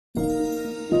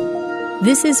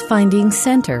This is Finding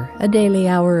Center, a daily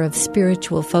hour of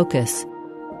spiritual focus.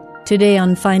 Today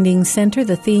on Finding Center,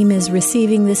 the theme is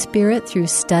Receiving the Spirit through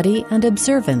Study and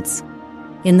Observance.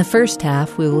 In the first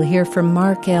half, we will hear from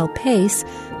Mark L. Pace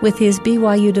with his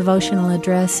BYU devotional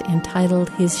address entitled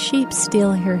His Sheep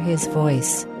Still Hear His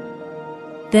Voice.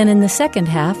 Then in the second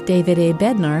half, David A.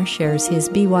 Bednar shares his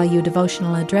BYU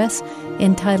devotional address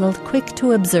entitled Quick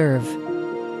to Observe.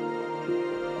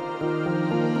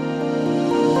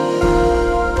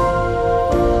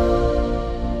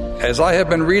 As I have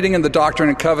been reading in the Doctrine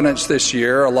and Covenants this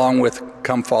year, along with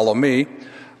Come Follow Me,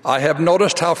 I have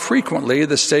noticed how frequently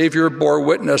the Savior bore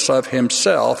witness of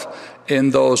himself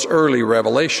in those early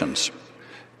revelations.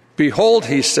 Behold,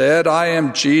 he said, I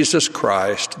am Jesus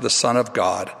Christ, the Son of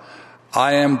God.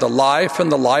 I am the life and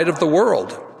the light of the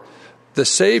world. The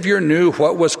Savior knew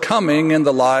what was coming in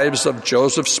the lives of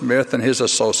Joseph Smith and his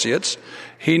associates.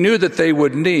 He knew that they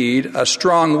would need a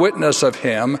strong witness of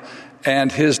him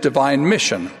and his divine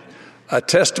mission. A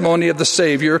testimony of the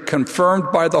Savior,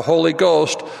 confirmed by the Holy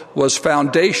Ghost, was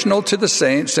foundational to the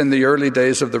saints in the early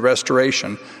days of the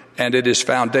Restoration, and it is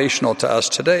foundational to us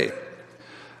today.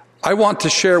 I want to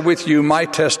share with you my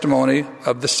testimony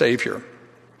of the Savior.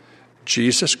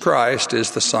 Jesus Christ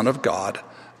is the Son of God,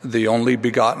 the only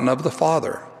begotten of the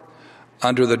Father.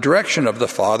 Under the direction of the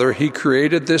Father, he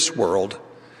created this world.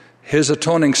 His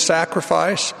atoning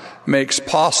sacrifice makes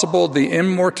possible the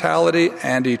immortality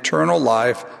and eternal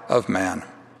life of man.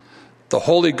 The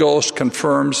Holy Ghost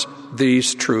confirms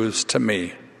these truths to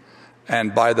me,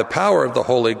 and by the power of the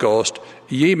Holy Ghost,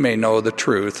 ye may know the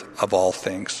truth of all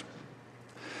things.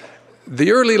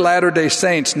 The early Latter-day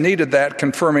Saints needed that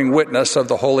confirming witness of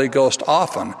the Holy Ghost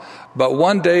often, but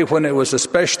one day when it was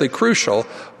especially crucial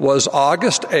was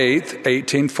August 8th,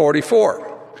 1844.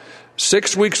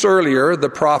 6 weeks earlier, the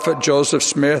prophet Joseph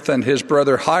Smith and his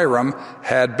brother Hiram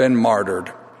had been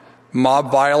martyred.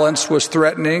 Mob violence was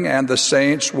threatening, and the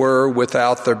saints were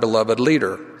without their beloved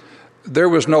leader. There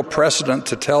was no precedent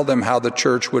to tell them how the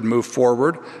church would move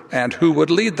forward and who would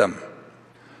lead them.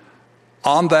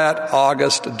 On that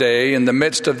August day, in the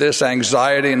midst of this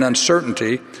anxiety and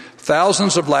uncertainty,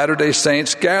 thousands of Latter-day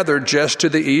Saints gathered just to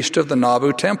the east of the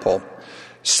Nauvoo Temple.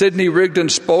 Sidney Rigdon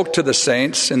spoke to the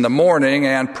saints in the morning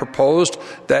and proposed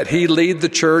that he lead the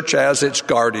church as its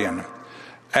guardian.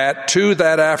 At 2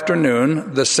 that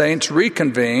afternoon, the saints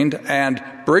reconvened, and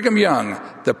Brigham Young,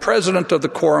 the president of the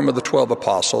Quorum of the 12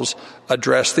 Apostles,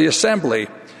 addressed the assembly.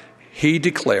 He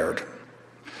declared,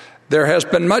 "There has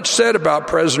been much said about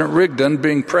President Rigdon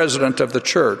being president of the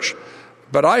church,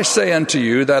 but I say unto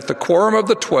you that the Quorum of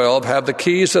the 12 have the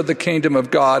keys of the kingdom of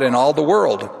God in all the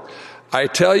world. I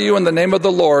tell you in the name of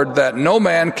the Lord that no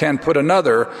man can put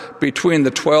another between the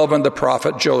 12 and the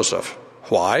prophet Joseph.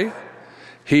 Why?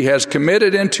 He has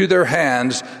committed into their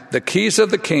hands the keys of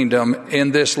the kingdom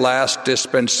in this last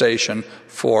dispensation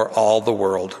for all the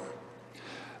world."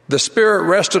 The Spirit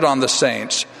rested on the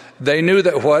saints. They knew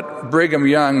that what Brigham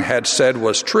Young had said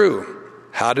was true.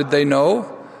 How did they know?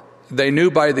 They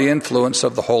knew by the influence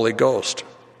of the Holy Ghost.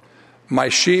 "My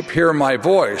sheep hear my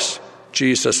voice,"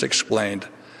 Jesus explained,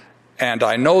 "and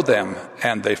I know them,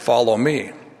 and they follow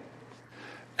me."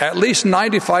 At least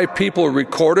 95 people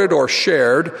recorded or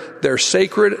shared their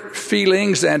sacred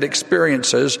feelings and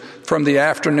experiences from the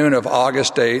afternoon of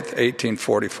August 8th,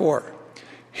 1844.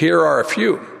 Here are a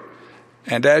few.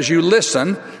 And as you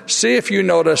listen, see if you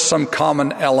notice some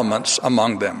common elements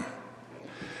among them.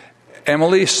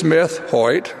 Emily Smith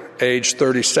Hoyt, age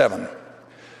 37.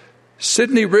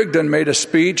 Sidney Rigdon made a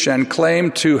speech and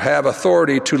claimed to have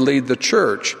authority to lead the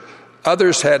church.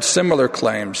 Others had similar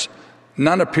claims.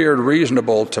 None appeared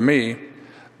reasonable to me.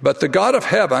 But the God of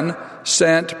heaven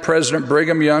sent President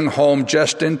Brigham Young home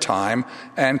just in time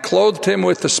and clothed him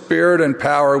with the spirit and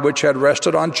power which had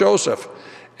rested on Joseph.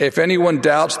 If anyone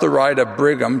doubts the right of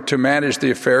Brigham to manage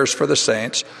the affairs for the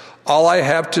saints, all I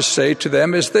have to say to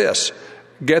them is this: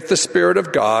 get the Spirit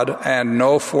of God and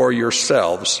know for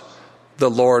yourselves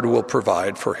the Lord will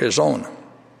provide for his own.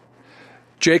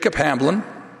 Jacob Hamblin,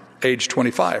 age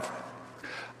 25.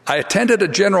 I attended a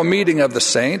general meeting of the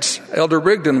saints. Elder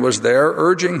Rigdon was there,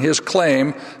 urging his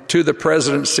claim to the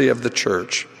presidency of the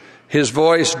church. His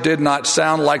voice did not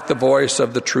sound like the voice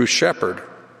of the true shepherd.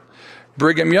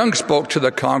 Brigham Young spoke to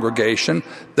the congregation.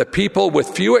 The people, with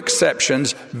few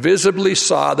exceptions, visibly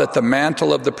saw that the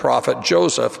mantle of the prophet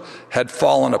Joseph had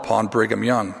fallen upon Brigham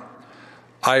Young.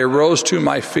 I arose to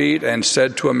my feet and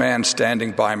said to a man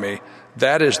standing by me,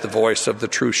 "That is the voice of the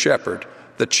true shepherd,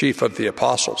 the chief of the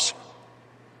apostles."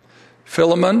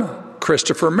 Philemon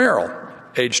Christopher Merrill,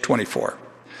 age 24.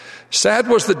 Sad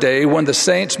was the day when the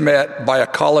saints met by a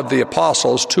call of the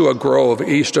apostles to a grove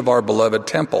east of our beloved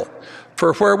temple.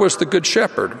 For where was the good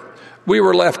shepherd? We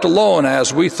were left alone,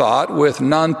 as we thought, with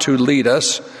none to lead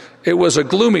us. It was a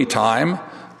gloomy time,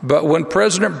 but when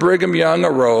President Brigham Young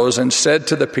arose and said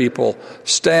to the people,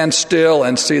 "Stand still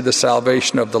and see the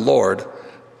salvation of the Lord,"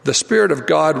 the Spirit of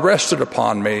God rested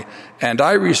upon me, and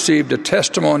I received a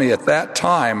testimony at that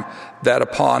time that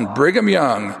upon Brigham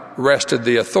Young rested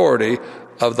the authority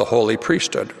of the holy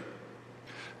priesthood.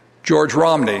 George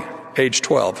Romney, age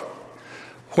 12.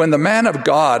 When the man of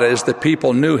God, as the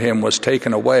people knew him, was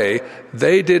taken away,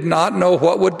 they did not know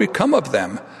what would become of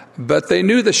them, but they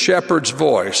knew the shepherd's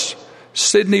voice.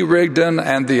 Sidney Rigdon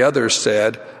and the others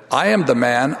said, "I am the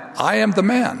man, I am the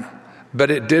man." But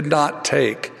it did not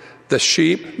take. The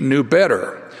sheep knew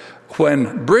better.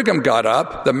 When Brigham got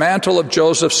up, the mantle of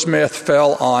Joseph Smith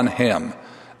fell on him.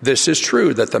 This is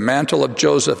true, that the mantle of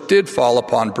Joseph did fall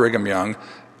upon Brigham Young,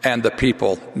 and the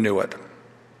people knew it.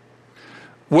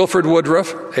 Wilford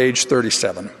Woodruff, age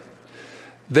 37.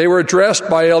 They were addressed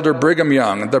by Elder Brigham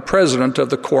Young, the president of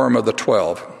the Quorum of the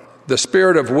 12. The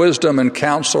spirit of wisdom and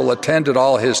counsel attended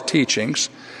all his teachings.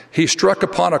 He struck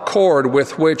upon a chord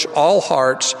with which all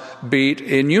hearts beat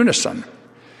in unison.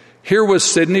 Here was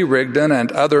Sidney Rigdon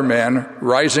and other men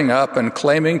rising up and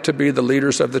claiming to be the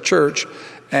leaders of the church,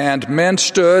 and men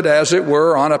stood, as it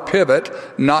were, on a pivot,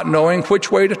 not knowing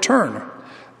which way to turn.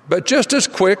 But just as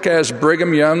quick as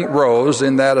Brigham Young rose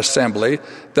in that assembly,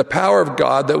 the power of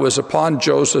God that was upon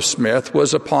Joseph Smith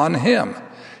was upon him.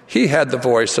 He had the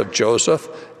voice of Joseph,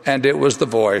 and it was the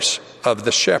voice of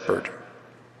the shepherd.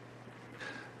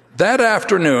 That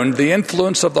afternoon, the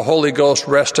influence of the Holy Ghost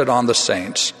rested on the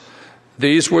saints.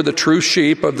 These were the true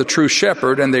sheep of the true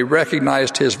shepherd, and they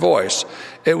recognized his voice.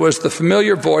 It was the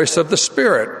familiar voice of the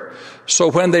Spirit. So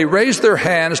when they raised their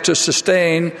hands to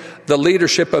sustain the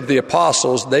leadership of the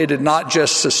apostles, they did not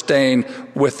just sustain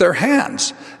with their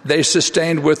hands. They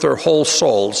sustained with their whole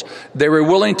souls. They were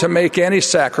willing to make any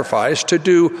sacrifice to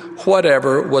do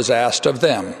whatever was asked of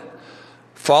them.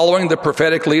 Following the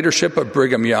prophetic leadership of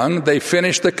Brigham Young, they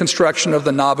finished the construction of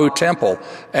the Nauvoo Temple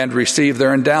and received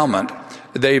their endowment.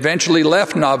 They eventually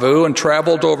left Nauvoo and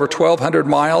traveled over 1,200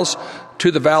 miles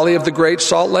to the Valley of the Great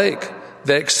Salt Lake.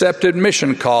 They accepted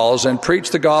mission calls and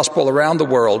preached the gospel around the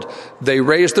world. They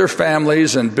raised their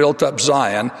families and built up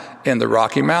Zion in the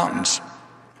Rocky Mountains.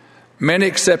 Many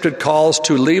accepted calls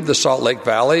to leave the Salt Lake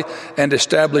Valley and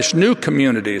establish new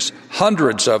communities,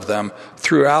 hundreds of them,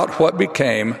 throughout what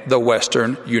became the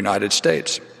western United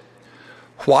States.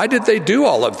 Why did they do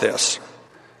all of this?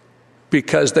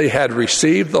 Because they had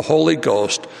received the Holy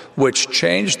Ghost, which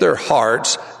changed their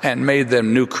hearts and made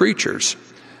them new creatures.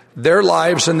 Their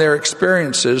lives and their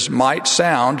experiences might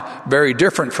sound very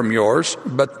different from yours,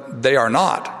 but they are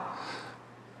not.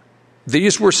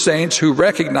 These were saints who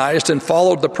recognized and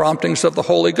followed the promptings of the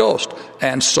Holy Ghost,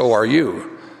 and so are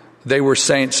you. They were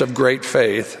saints of great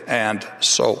faith, and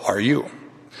so are you.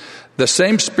 The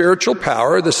same spiritual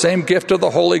power, the same gift of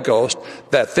the Holy Ghost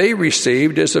that they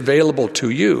received is available to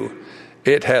you.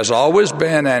 It has always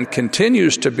been and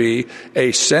continues to be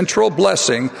a central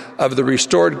blessing of the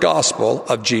restored gospel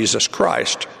of Jesus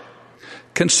Christ.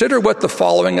 Consider what the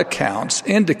following accounts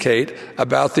indicate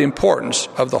about the importance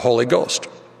of the Holy Ghost.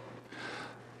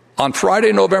 On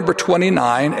Friday, November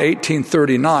 29,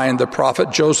 1839, the prophet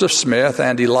Joseph Smith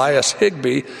and Elias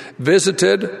Higbee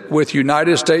visited with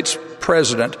United States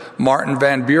President Martin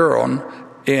Van Buren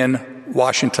in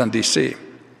Washington, D.C.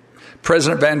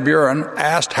 President Van Buren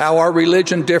asked how our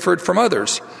religion differed from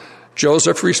others.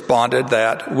 Joseph responded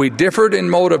that we differed in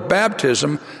mode of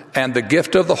baptism and the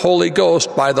gift of the Holy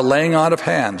Ghost by the laying on of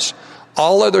hands.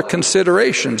 All other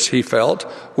considerations, he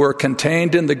felt, were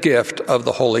contained in the gift of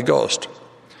the Holy Ghost.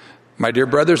 My dear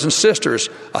brothers and sisters,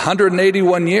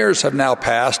 181 years have now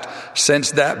passed since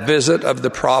that visit of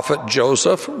the prophet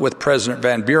Joseph with President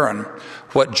Van Buren.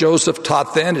 What Joseph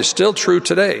taught then is still true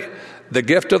today. The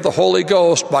gift of the Holy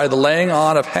Ghost by the laying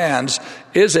on of hands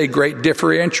is a great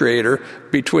differentiator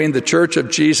between the Church of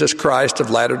Jesus Christ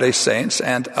of Latter-day Saints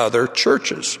and other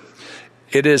churches.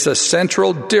 It is a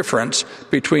central difference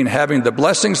between having the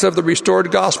blessings of the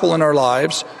restored gospel in our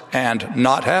lives and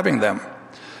not having them.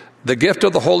 The gift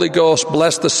of the Holy Ghost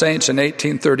blessed the saints in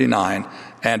 1839,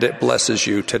 and it blesses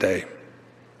you today.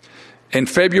 In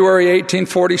February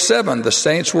 1847, the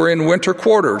saints were in winter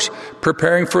quarters,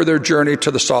 preparing for their journey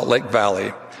to the Salt Lake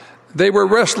Valley. They were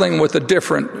wrestling with a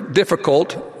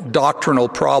difficult doctrinal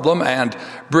problem, and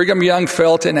Brigham Young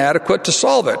felt inadequate to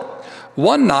solve it.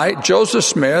 One night, Joseph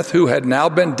Smith, who had now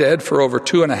been dead for over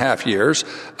 2.5 years,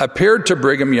 appeared to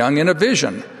Brigham Young in a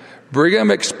vision.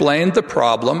 Brigham explained the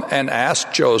problem and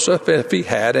asked Joseph if he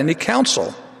had any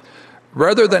counsel.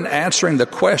 Rather than answering the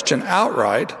question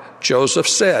outright, Joseph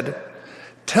said,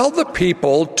 "Tell the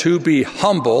people to be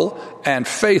humble and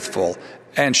faithful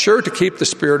and sure to keep the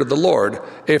Spirit of the Lord.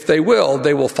 If they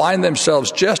will find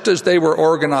themselves just as they were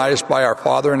organized by our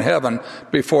Father in heaven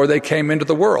before they came into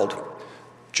the world."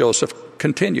 Joseph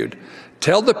continued,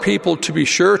 "Tell the people to be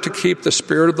sure to keep the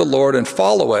Spirit of the Lord and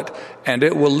follow it, and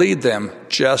it will lead them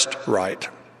just right."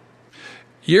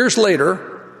 Years later,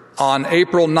 on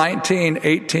April 19,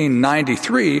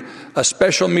 1893, a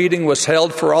special meeting was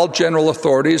held for all general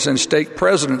authorities and stake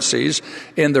presidencies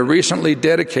in the recently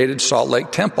dedicated Salt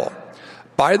Lake Temple.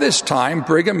 By this time,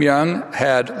 Brigham Young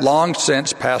had long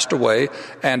since passed away,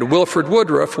 and Wilford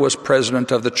Woodruff was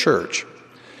president of the church.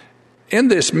 In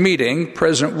this meeting,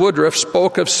 President Woodruff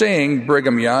spoke of seeing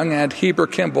Brigham Young and Heber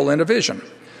Kimball in a vision.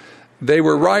 They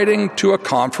were riding to a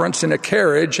conference in a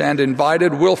carriage and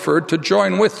invited Wilford to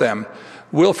join with them.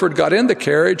 Wilford got in the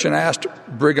carriage and asked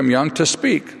Brigham Young to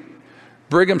speak.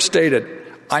 Brigham stated,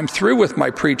 "I'm through with my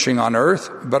preaching on earth,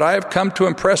 but I have come to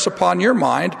impress upon your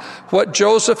mind what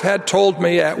Joseph had told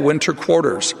me at winter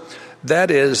quarters. That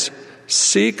is,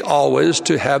 seek always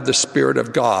to have the Spirit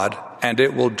of God, and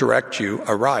it will direct you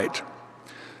aright."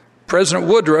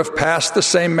 President Woodruff passed the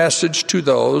same message to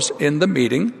those in the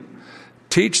meeting.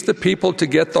 Teach the people to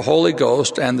get the Holy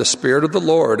Ghost and the Spirit of the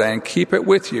Lord and keep it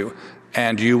with you,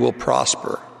 and you will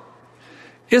prosper.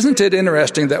 Isn't it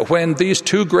interesting that when these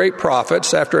two great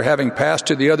prophets, after having passed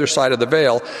to the other side of the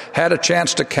veil, had a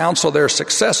chance to counsel their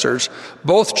successors,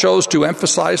 both chose to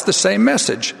emphasize the same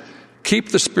message: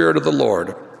 keep the Spirit of the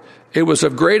Lord. It was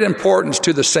of great importance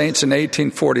to the saints in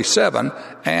 1847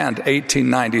 and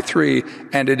 1893,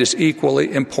 and it is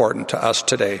equally important to us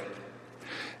today.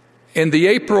 In the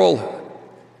April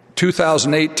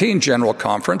 2018 General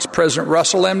Conference, President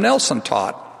Russell M. Nelson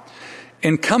taught,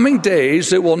 "In coming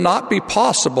days, it will not be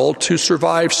possible to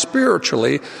survive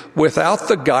spiritually without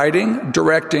the guiding,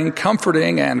 directing,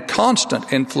 comforting, and constant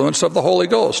influence of the Holy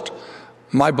Ghost.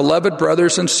 My beloved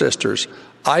brothers and sisters,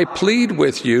 I plead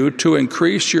with you to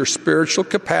increase your spiritual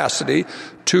capacity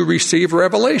to receive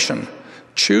revelation.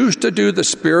 Choose to do the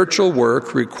spiritual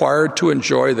work required to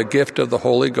enjoy the gift of the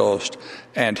Holy Ghost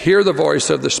and hear the voice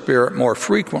of the Spirit more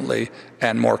frequently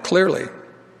and more clearly."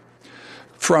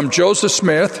 From Joseph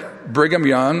Smith, Brigham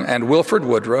Young, and Wilford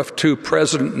Woodruff to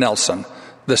President Nelson,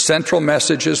 the central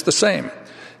message is the same.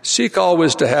 Seek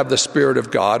always to have the Spirit of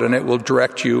God, and it will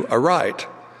direct you aright.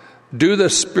 Do the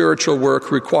spiritual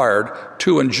work required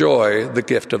to enjoy the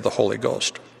gift of the Holy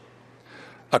Ghost.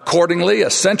 Accordingly, a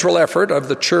central effort of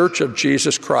the Church of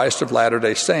Jesus Christ of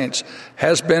Latter-day Saints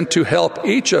has been to help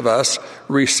each of us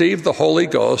receive the Holy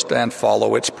Ghost and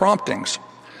follow its promptings.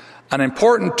 An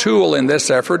important tool in this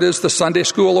effort is the Sunday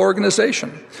School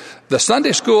organization. The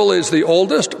Sunday School is the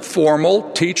oldest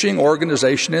formal teaching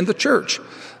organization in the church.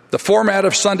 The format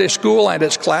of Sunday School and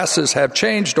its classes have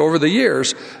changed over the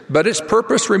years, but its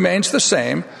purpose remains the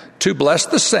same: to bless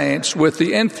the saints with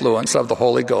the influence of the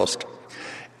Holy Ghost.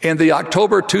 In the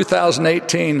October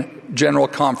 2018 General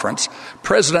Conference,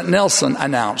 President Nelson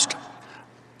announced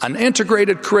an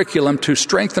integrated curriculum to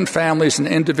strengthen families and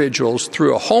individuals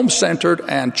through a home-centered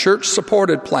and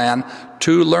church-supported plan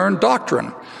to learn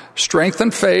doctrine,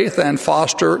 strengthen faith, and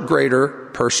foster greater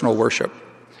personal worship.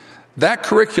 That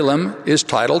curriculum is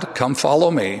titled Come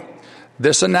Follow Me.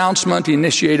 This announcement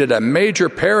initiated a major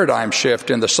paradigm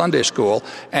shift in the Sunday School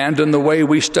and in the way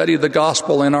we study the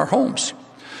gospel in our homes.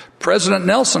 President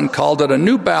Nelson called it a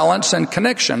new balance and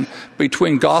connection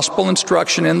between gospel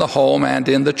instruction in the home and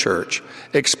in the church,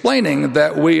 explaining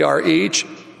that we are each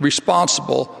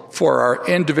responsible for our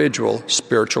individual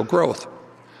spiritual growth.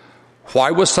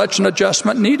 Why was such an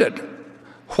adjustment needed?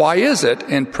 Why is it,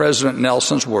 in President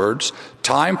Nelson's words,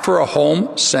 time for a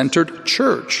home-centered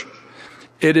church?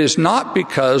 It is not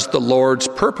because the Lord's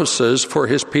purposes for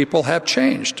his people have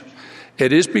changed.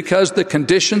 It is because the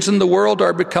conditions in the world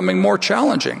are becoming more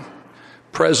challenging.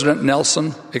 President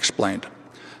Nelson explained,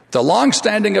 "The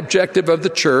long-standing objective of the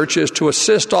church is to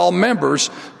assist all members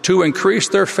to increase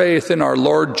their faith in our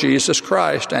Lord Jesus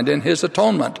Christ and in his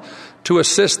atonement, to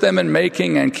assist them in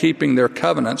making and keeping their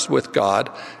covenants with God,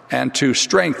 and to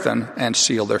strengthen and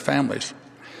seal their families."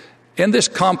 In this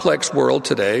complex world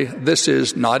today, this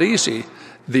is not easy.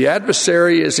 The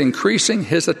adversary is increasing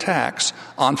his attacks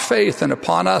on faith and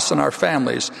upon us and our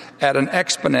families at an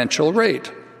exponential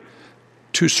rate.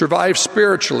 To survive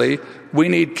spiritually, we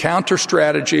need counter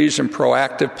strategies and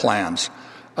proactive plans.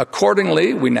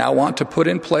 Accordingly, we now want to put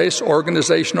in place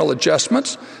organizational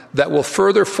adjustments that will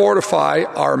further fortify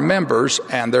our members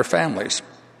and their families.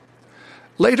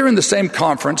 Later in the same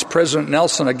conference, President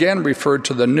Nelson again referred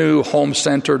to the new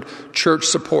home-centered,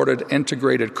 church-supported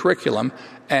integrated curriculum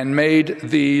and made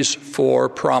these 4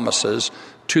 promises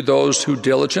to those who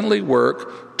diligently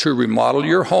work to remodel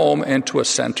your home into a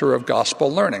center of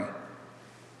gospel learning.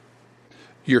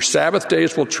 Your Sabbath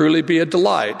days will truly be a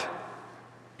delight.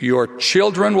 Your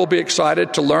children will be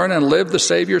excited to learn and live the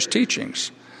Savior's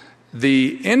teachings.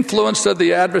 The influence of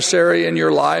the adversary in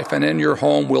your life and in your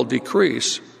home will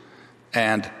decrease,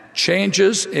 and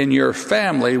changes in your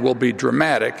family will be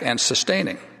dramatic and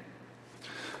sustaining.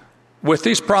 With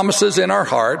these promises in our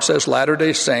hearts, as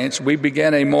Latter-day Saints, we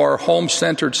began a more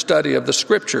home-centered study of the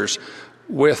Scriptures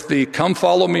with the Come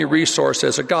Follow Me resource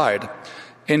as a guide.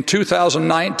 In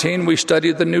 2019, we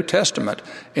studied the New Testament.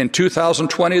 In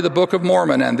 2020, the Book of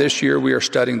Mormon, and this year we are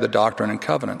studying the Doctrine and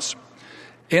Covenants.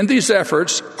 In these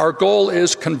efforts, our goal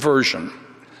is conversion,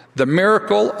 the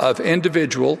miracle of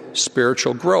individual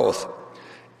spiritual growth.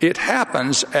 It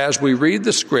happens as we read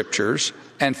the Scriptures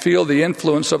and feel the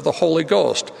influence of the Holy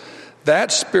Ghost.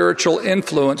 That spiritual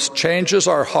influence changes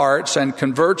our hearts and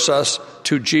converts us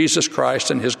to Jesus Christ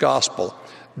and His gospel.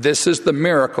 This is the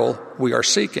miracle we are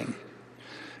seeking.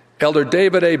 Elder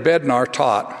David A. Bednar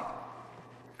taught,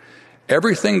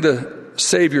 everything the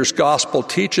Savior's gospel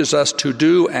teaches us to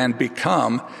do and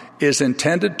become is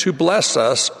intended to bless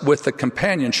us with the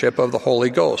companionship of the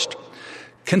Holy Ghost.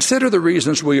 Consider the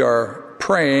reasons we are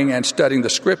praying and studying the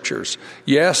Scriptures.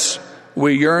 Yes,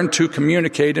 we yearn to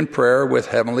communicate in prayer with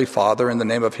Heavenly Father in the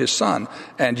name of His Son.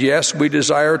 And yes, we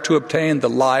desire to obtain the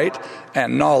light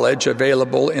and knowledge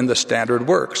available in the standard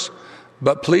works.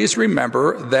 But please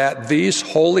remember that these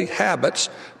holy habits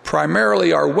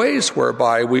primarily are ways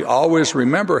whereby we always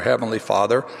remember Heavenly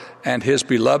Father and His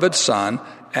beloved Son,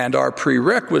 and are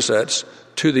prerequisites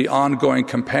to the ongoing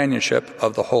companionship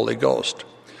of the Holy Ghost.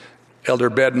 Elder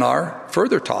Bednar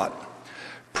further taught,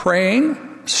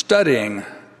 praying, studying,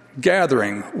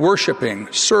 gathering, worshiping,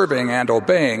 serving, and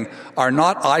obeying are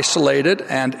not isolated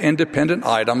and independent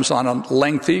items on a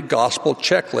lengthy gospel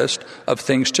checklist of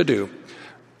things to do.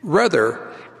 Rather,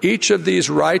 each of these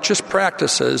righteous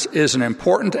practices is an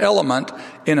important element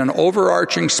in an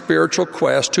overarching spiritual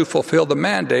quest to fulfill the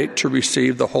mandate to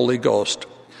receive the Holy Ghost.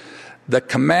 The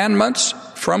commandments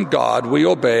from God we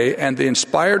obey, and the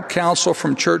inspired counsel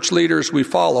from church leaders we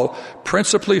follow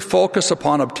principally focus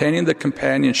upon obtaining the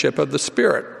companionship of the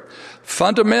Spirit.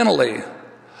 Fundamentally,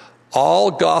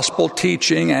 all gospel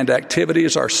teaching and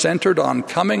activities are centered on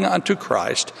coming unto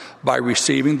Christ by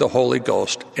receiving the Holy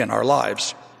Ghost in our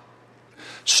lives.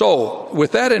 So,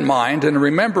 with that in mind, and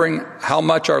remembering how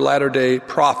much our latter-day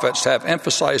prophets have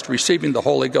emphasized receiving the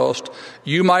Holy Ghost,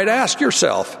 you might ask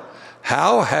yourself,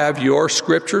 how have your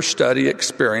Scripture study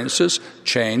experiences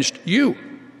changed you?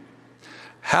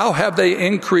 How have they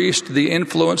increased the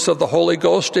influence of the Holy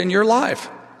Ghost in your life?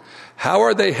 How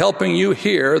are they helping you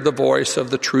hear the voice of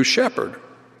the true shepherd?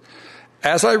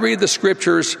 As I read the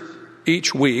Scriptures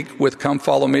each week with Come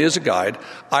Follow Me as a guide,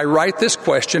 I write this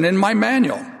question in my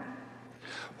manual.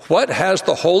 What has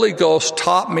the Holy Ghost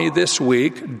taught me this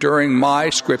week during my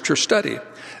Scripture study?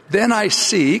 Then I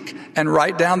seek and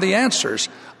write down the answers.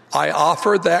 I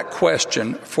offer that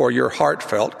question for your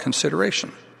heartfelt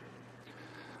consideration.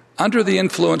 Under the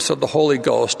influence of the Holy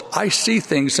Ghost, I see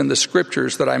things in the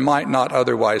Scriptures that I might not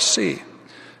otherwise see.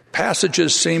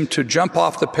 Passages seem to jump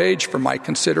off the page for my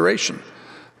consideration.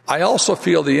 I also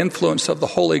feel the influence of the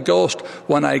Holy Ghost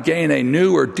when I gain a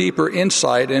new or deeper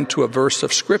insight into a verse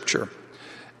of Scripture.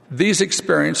 These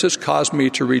experiences cause me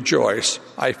to rejoice.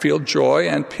 I feel joy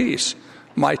and peace.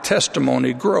 My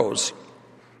testimony grows.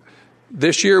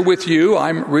 This year with you,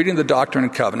 I'm reading the Doctrine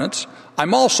and Covenants.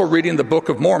 I'm also reading the Book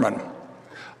of Mormon.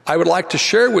 I would like to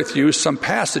share with you some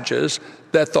passages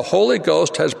that the Holy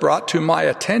Ghost has brought to my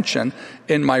attention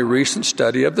in my recent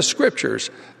study of the Scriptures.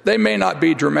 They may not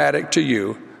be dramatic to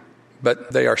you,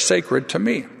 but they are sacred to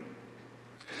me.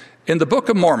 In the Book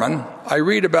of Mormon, I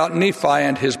read about Nephi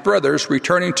and his brothers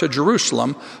returning to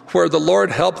Jerusalem, where the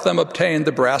Lord helped them obtain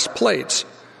the brass plates.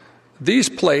 These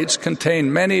plates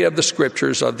contain many of the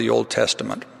Scriptures of the Old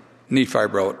Testament. Nephi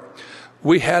wrote,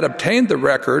 "We had obtained the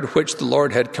record which the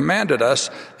Lord had commanded us,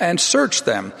 and searched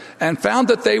them, and found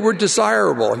that they were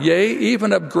desirable, yea,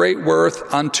 even of great worth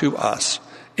unto us,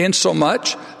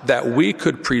 insomuch that we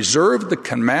could preserve the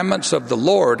commandments of the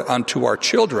Lord unto our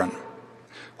children.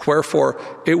 Wherefore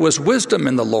it was wisdom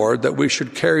in the Lord that we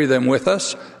should carry them with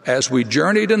us as we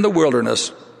journeyed in the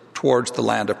wilderness towards the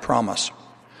land of promise."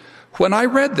 When I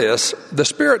read this, the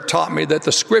Spirit taught me that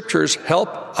the Scriptures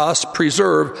help us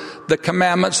preserve the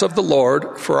commandments of the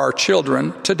Lord for our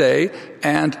children today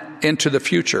and into the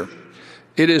future.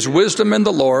 It is wisdom in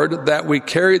the Lord that we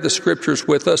carry the Scriptures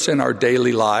with us in our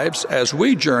daily lives as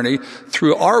we journey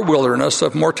through our wilderness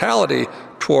of mortality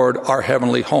toward our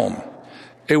heavenly home.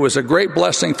 It was a great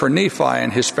blessing for Nephi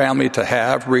and his family to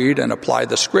have, read, and apply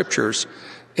the Scriptures.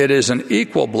 It is an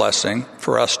equal blessing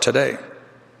for us today.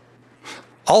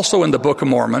 Also in the Book of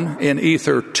Mormon, in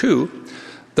Ether 2,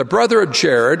 the brother of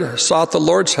Jared sought the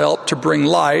Lord's help to bring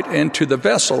light into the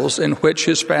vessels in which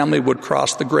his family would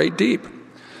cross the great deep.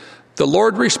 The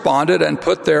Lord responded and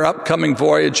put their upcoming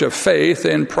voyage of faith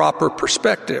in proper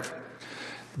perspective.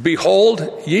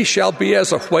 Behold, ye shall be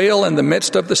as a whale in the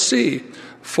midst of the sea,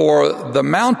 for the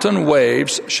mountain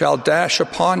waves shall dash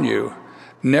upon you.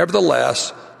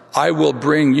 Nevertheless, I will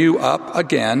bring you up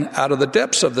again out of the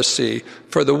depths of the sea,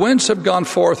 for the winds have gone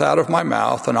forth out of my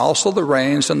mouth, and also the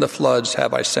rains and the floods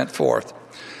have I sent forth.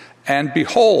 And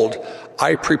behold,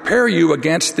 I prepare you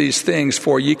against these things,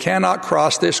 for ye cannot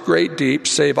cross this great deep,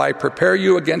 save I prepare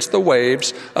you against the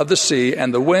waves of the sea,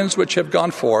 and the winds which have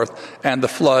gone forth, and the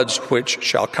floods which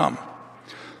shall come.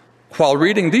 While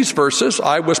reading these verses,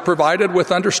 I was provided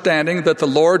with understanding that the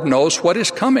Lord knows what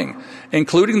is coming,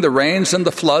 including the rains and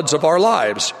the floods of our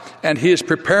lives, and He is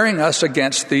preparing us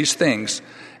against these things.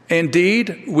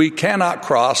 Indeed, we cannot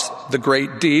cross the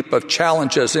great deep of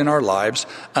challenges in our lives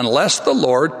unless the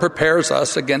Lord prepares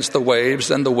us against the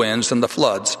waves and the winds and the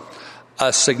floods.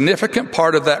 A significant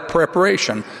part of that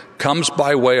preparation comes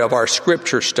by way of our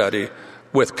Scripture study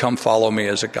with Come Follow Me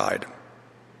as a guide.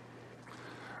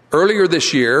 Earlier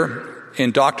this year,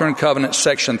 in Doctrine and Covenants,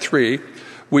 Section 3,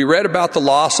 we read about the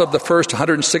loss of the first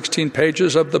 116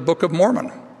 pages of the Book of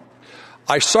Mormon.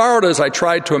 I sorrowed as I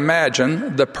tried to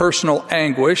imagine the personal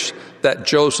anguish that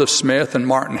Joseph Smith and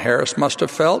Martin Harris must have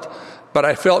felt, but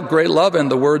I felt great love in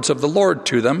the words of the Lord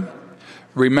to them.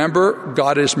 Remember,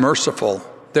 God is merciful.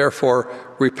 Therefore,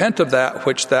 repent of that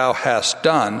which thou hast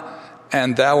done,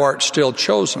 and thou art still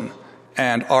chosen,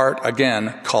 and art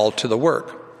again called to the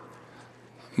work.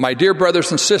 My dear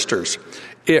brothers and sisters,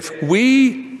 if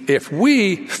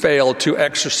we fail to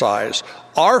exercise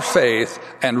our faith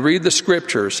and read the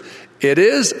Scriptures, it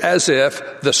is as if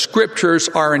the Scriptures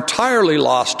are entirely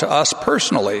lost to us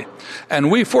personally, and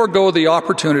we forego the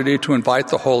opportunity to invite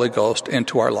the Holy Ghost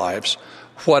into our lives.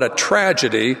 What a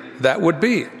tragedy that would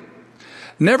be.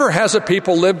 Never has a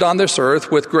people lived on this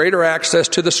earth with greater access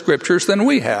to the Scriptures than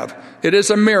we have. It is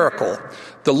a miracle.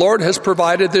 The Lord has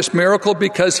provided this miracle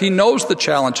because He knows the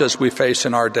challenges we face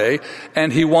in our day,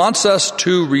 and He wants us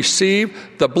to receive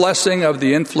the blessing of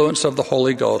the influence of the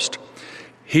Holy Ghost.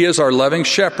 He is our loving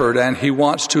shepherd, and He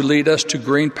wants to lead us to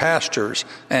green pastures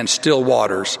and still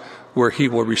waters where He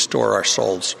will restore our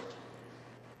souls.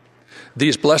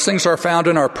 These blessings are found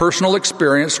in our personal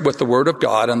experience with the Word of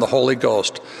God and the Holy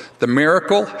Ghost. The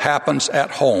miracle happens at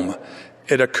home.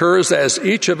 It occurs as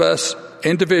each of us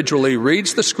individually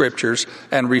reads the Scriptures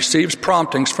and receives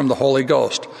promptings from the Holy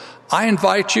Ghost. I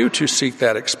invite you to seek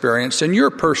that experience in your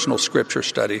personal Scripture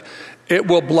study. It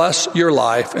will bless your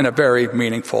life in a very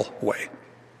meaningful way.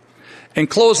 In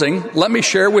closing, let me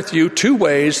share with you 2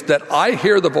 ways that I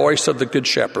hear the voice of the Good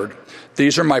Shepherd.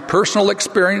 These are my personal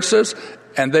experiences,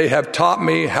 and they have taught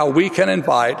me how we can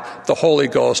invite the Holy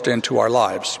Ghost into our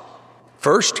lives.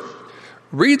 First,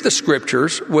 read the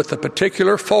Scriptures with a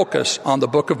particular focus on the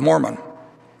Book of Mormon.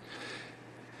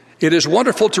 It is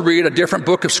wonderful to read a different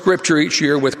book of Scripture each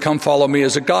year with Come Follow Me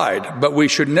as a guide, but we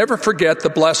should never forget the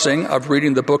blessing of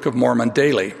reading the Book of Mormon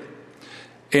daily.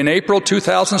 In April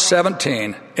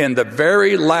 2017, in the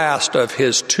very last of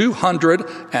his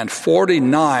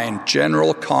 249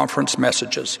 General Conference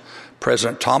messages,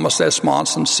 President Thomas S.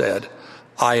 Monson said,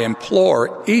 I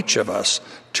implore each of us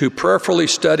to prayerfully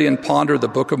study and ponder the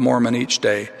Book of Mormon each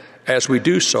day. As we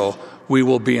do so, we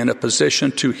will be in a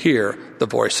position to hear the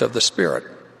voice of the Spirit.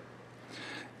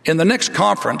 In the next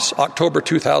conference, October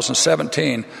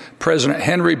 2017, President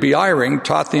Henry B. Eyring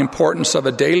taught the importance of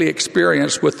a daily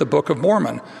experience with the Book of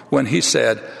Mormon when he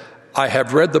said, I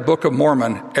have read the Book of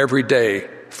Mormon every day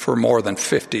for more than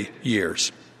 50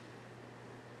 years.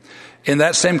 In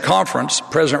that same conference,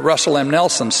 President Russell M.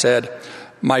 Nelson said,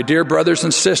 my dear brothers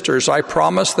and sisters, I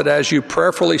promise that as you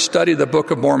prayerfully study the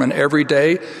Book of Mormon every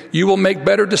day, you will make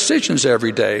better decisions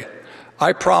every day.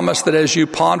 I promise that as you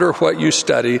ponder what you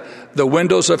study, the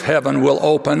windows of heaven will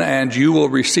open and you will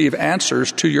receive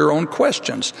answers to your own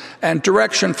questions and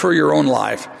direction for your own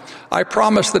life. I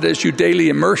promise that as you daily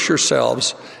immerse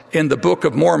yourselves in the Book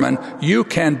of Mormon, you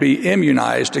can be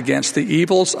immunized against the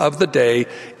evils of the day,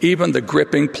 even the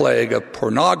gripping plague of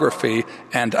pornography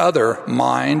and other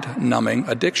mind-numbing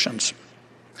addictions.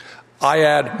 I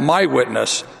add my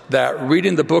witness that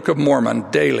reading the Book of Mormon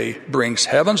daily brings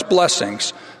heaven's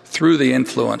blessings through the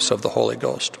influence of the Holy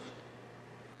Ghost.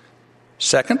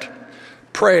 Second,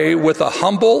 pray with a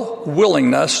humble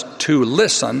willingness to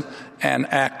listen and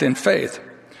act in faith.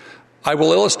 I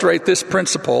will illustrate this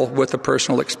principle with a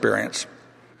personal experience.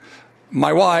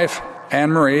 My wife, Anne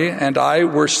Marie, and I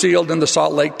were sealed in the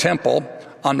Salt Lake Temple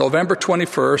on November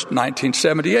 21st,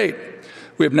 1978.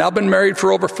 We have now been married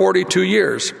for over 42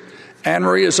 years. Anne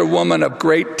Marie is a woman of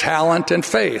great talent and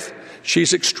faith.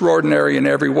 She's extraordinary in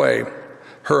every way.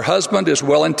 Her husband is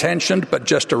well-intentioned, but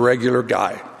just a regular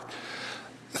guy.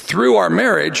 Through our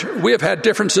marriage, we have had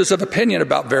differences of opinion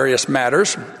about various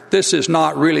matters. This is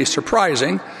not really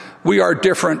surprising. We are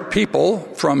different people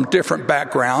from different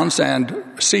backgrounds and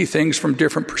see things from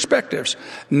different perspectives.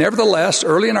 Nevertheless,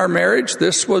 early in our marriage,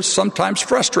 this was sometimes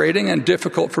frustrating and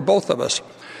difficult for both of us.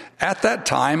 At that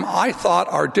time, I thought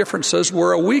our differences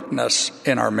were a weakness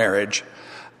in our marriage.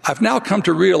 I've now come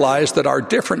to realize that our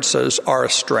differences are a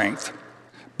strength.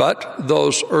 But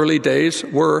those early days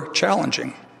were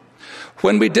challenging.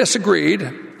 When we disagreed,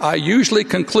 I usually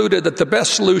concluded that the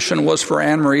best solution was for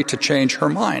Anne Marie to change her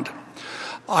mind.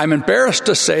 I'm embarrassed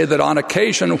to say that on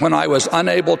occasion when I was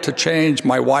unable to change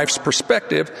my wife's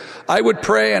perspective, I would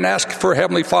pray and ask for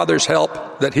Heavenly Father's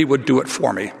help that He would do it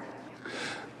for me.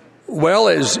 Well,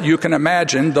 as you can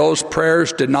imagine, those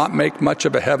prayers did not make much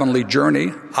of a heavenly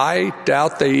journey. I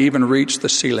doubt they even reached the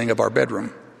ceiling of our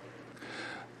bedroom.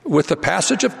 With the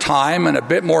passage of time and a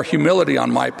bit more humility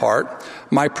on my part,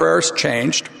 my prayers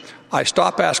changed. I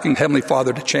stopped asking Heavenly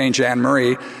Father to change Anne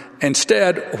Marie.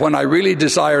 Instead, when I really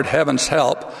desired heaven's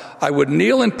help, I would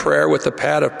kneel in prayer with a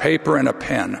pad of paper and a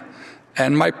pen.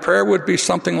 And my prayer would be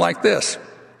something like this.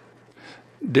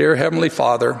 Dear Heavenly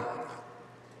Father,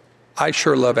 I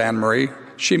sure love Anne Marie.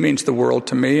 She means the world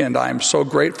to me, and I am so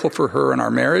grateful for her and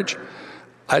our marriage.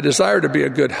 I desire to be a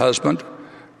good husband.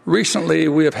 Recently,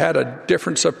 we have had a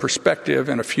difference of perspective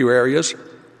in a few areas.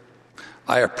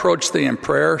 I approach thee in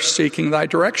prayer, seeking thy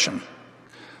direction.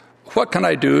 What can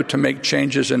I do to make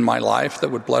changes in my life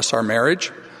that would bless our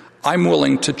marriage? I'm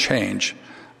willing to change.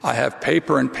 I have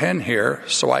paper and pen here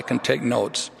so I can take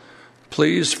notes.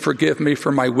 Please forgive me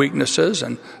for my weaknesses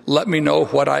and let me know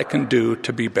what I can do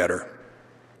to be better.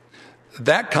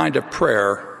 That kind of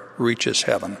prayer reaches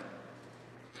heaven.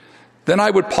 Then I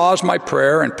would pause my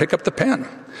prayer and pick up the pen.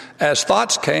 As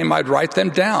thoughts came, I'd write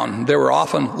them down. There were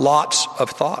often lots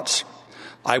of thoughts.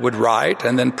 I would write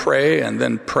and then pray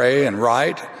and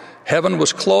write. Heaven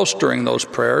was close during those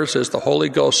prayers as the Holy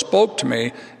Ghost spoke to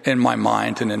me in my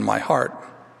mind and in my heart.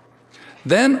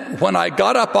 Then, when I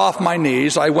got up off my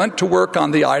knees, I went to work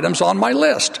on the items on my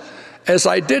list. As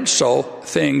I did so,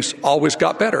 things always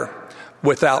got better.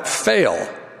 Without fail,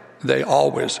 they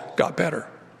always got better.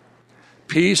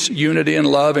 Peace, unity, and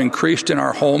love increased in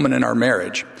our home and in our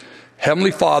marriage.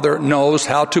 Heavenly Father knows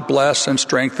how to bless and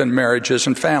strengthen marriages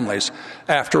and families.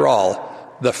 After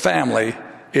all, the family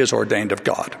is ordained of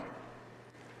God.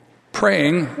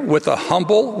 Praying with a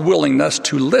humble willingness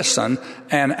to listen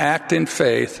and act in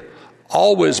faith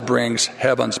always brings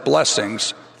heaven's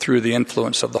blessings through the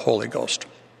influence of the Holy Ghost.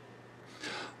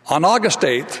 On August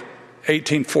 8th,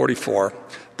 1844,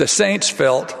 the saints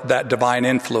felt that divine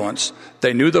influence.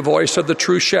 They knew the voice of the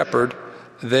true shepherd.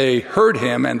 They heard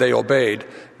him and they obeyed.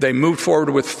 They moved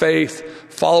forward with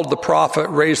faith, followed the prophet,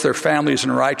 raised their families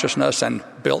in righteousness, and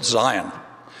built Zion.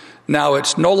 Now,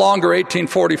 it's no longer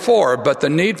 1844, but the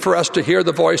need for us to hear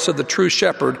the voice of the true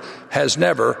shepherd has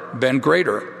never been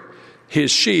greater. His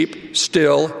sheep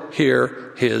still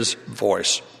hear his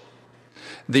voice.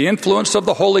 The influence of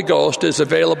the Holy Ghost is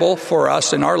available for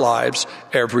us in our lives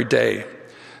every day.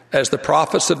 As the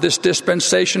prophets of this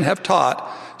dispensation have taught,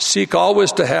 seek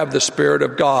always to have the Spirit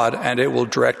of God, and it will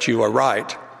direct you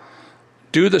aright.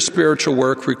 Do the spiritual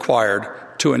work required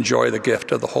to enjoy the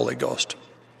gift of the Holy Ghost.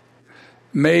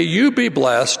 May you be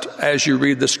blessed as you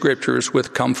read the Scriptures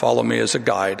with Come Follow Me as a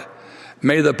guide.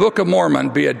 May the Book of Mormon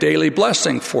be a daily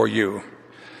blessing for you.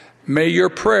 May your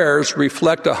prayers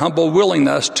reflect a humble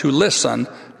willingness to listen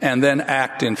and then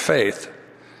act in faith.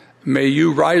 May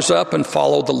you rise up and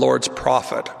follow the Lord's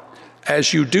prophet.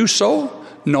 As you do so,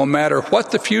 no matter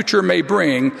what the future may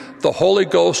bring, the Holy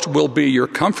Ghost will be your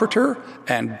comforter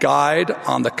and guide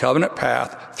on the covenant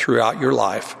path throughout your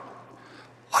life.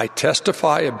 I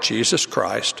testify of Jesus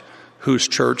Christ, whose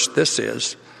church this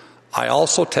is. I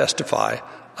also testify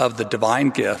of the divine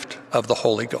gift of the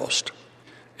Holy Ghost.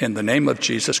 In the name of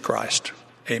Jesus Christ,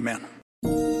 amen.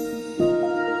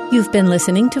 You've been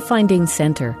listening to Finding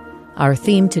Center. Our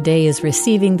theme today is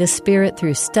Receiving the Spirit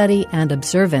through Study and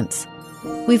Observance.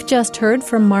 We've just heard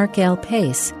from Mark L.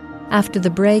 Pace. After the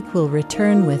break, we'll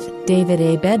return with David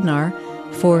A. Bednar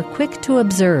for Quick to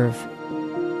Observe.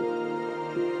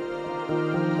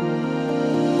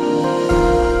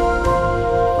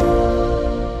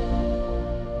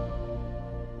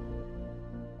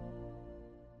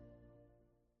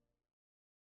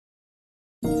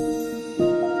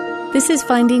 This is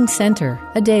Finding Center,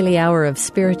 a daily hour of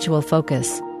spiritual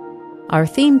focus. Our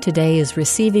theme today is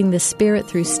Receiving the Spirit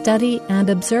through Study and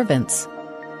Observance.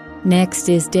 Next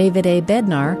is David A.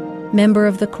 Bednar, member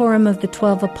of the Quorum of the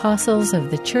 12 Apostles of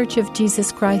the Church of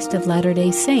Jesus Christ of Latter-day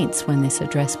Saints, when this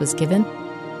address was given,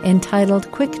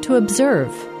 entitled Quick to Observe.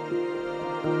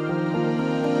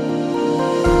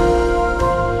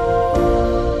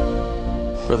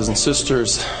 Brothers and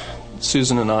sisters,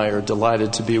 Susan and I are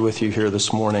delighted to be with you here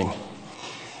this morning.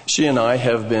 She and I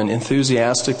have been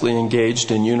enthusiastically engaged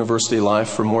in university life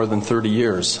for more than 30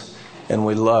 years, and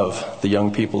we love the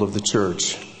young people of the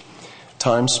church.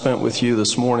 Time spent with you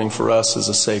this morning for us is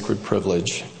a sacred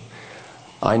privilege.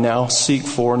 I now seek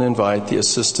for and invite the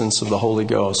assistance of the Holy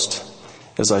Ghost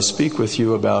as I speak with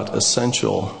you about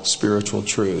essential spiritual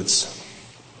truths.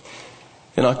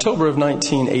 In October of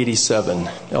 1987,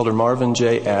 Elder Marvin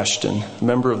J. Ashton,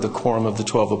 member of the Quorum of the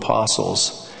 12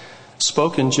 Apostles,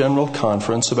 spoke in general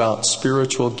conference about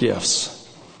spiritual gifts.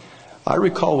 I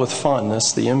recall with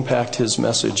fondness the impact his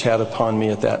message had upon me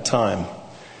at that time,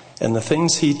 and the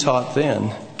things he taught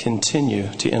then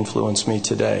continue to influence me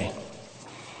today.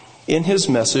 In his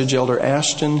message, Elder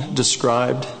Ashton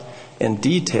described and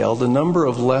detailed a number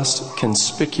of less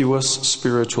conspicuous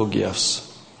spiritual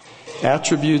gifts,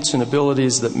 attributes and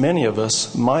abilities that many of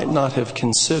us might not have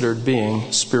considered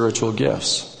being spiritual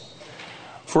gifts.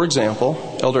 For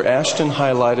example, Elder Ashton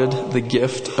highlighted the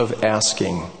gift of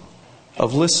asking,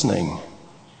 of listening,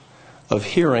 of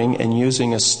hearing and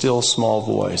using a still small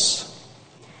voice,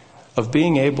 of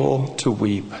being able to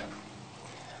weep,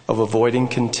 of avoiding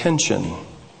contention,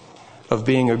 of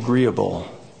being agreeable,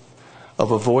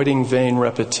 of avoiding vain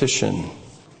repetition,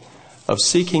 of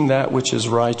seeking that which is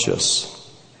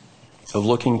righteous, of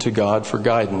looking to God for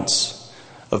guidance,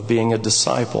 of being a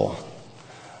disciple,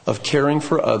 of caring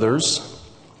for others,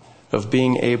 of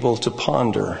being able to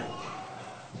ponder,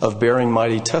 of bearing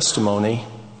mighty testimony,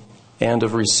 and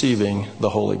of receiving the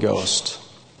Holy Ghost.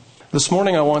 This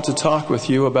morning I want to talk with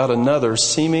you about another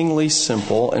seemingly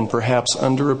simple and perhaps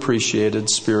underappreciated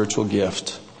spiritual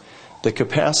gift, the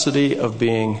capacity of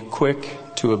being quick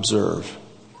to observe.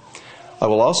 I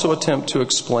will also attempt to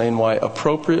explain why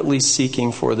appropriately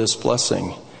seeking for this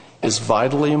blessing is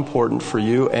vitally important for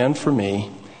you and for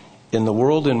me in the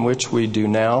world in which we do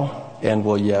now and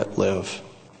will yet live.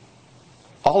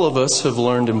 All of us have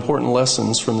learned important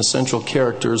lessons from the central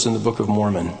characters in the Book of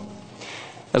Mormon.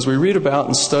 As we read about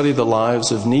and study the lives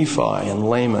of Nephi and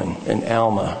Laman and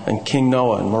Alma and King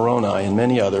Noah and Moroni and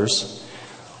many others,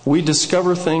 we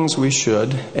discover things we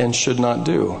should and should not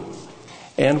do.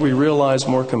 And we realize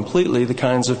more completely the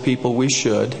kinds of people we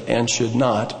should and should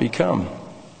not become.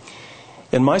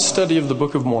 In my study of the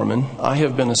Book of Mormon, I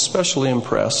have been especially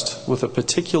impressed with a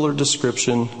particular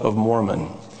description of Mormon,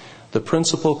 the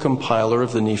principal compiler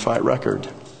of the Nephite record.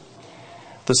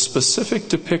 The specific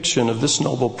depiction of this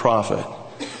noble prophet,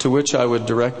 to which I would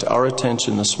direct our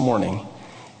attention this morning,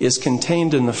 is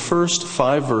contained in the first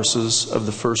 5 verses of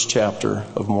the first chapter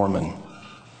of Mormon.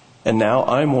 And now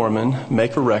I, Mormon,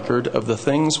 make a record of the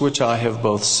things which I have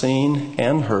both seen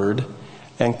and heard,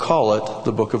 and call it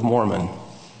the Book of Mormon.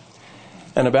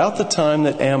 And about the time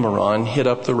that Ammoron hid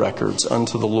up the records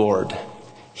unto the Lord,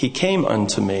 he came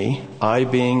unto me, I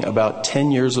being about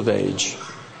 10 years of age.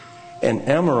 And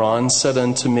Ammoron said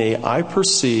unto me, I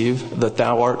perceive that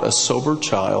thou art a sober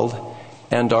child,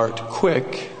 and art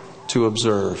quick to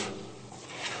observe.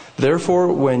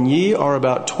 Therefore, when ye are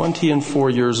about 24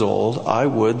 years old, I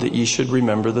would that ye should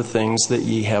remember the things that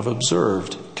ye have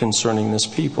observed concerning this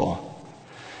people.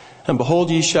 And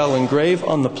behold, ye shall engrave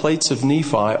on the plates of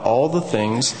Nephi all the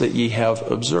things that ye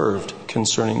have observed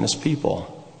concerning this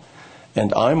people.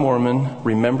 And I, Mormon,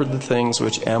 remembered the things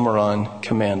which Ammoron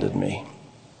commanded me.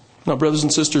 Now, brothers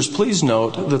and sisters, please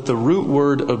note that the root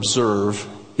word observe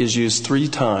is used 3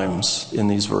 times in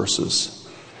these verses.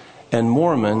 And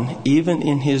Mormon, even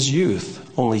in his youth,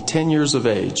 only 10 years of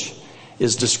age,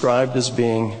 is described as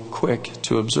being quick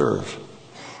to observe.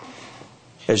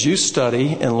 As you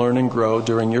study and learn and grow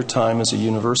during your time as a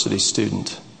university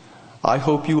student, I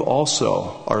hope you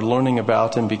also are learning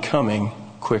about and becoming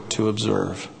quick to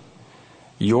observe.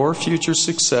 Your future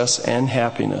success and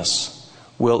happiness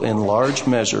will in large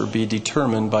measure be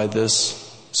determined by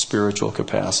this spiritual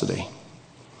capacity.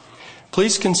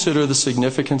 Please consider the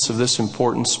significance of this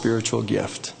important spiritual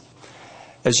gift.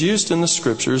 As used in the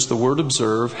Scriptures, the word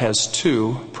observe has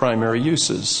two primary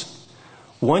uses.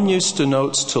 One use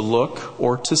denotes to look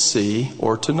or to see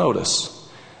or to notice,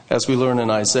 as we learn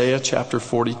in Isaiah chapter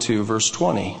 42, verse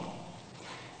 20.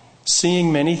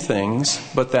 Seeing many things,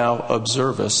 but thou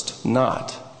observest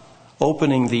not.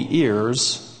 Opening the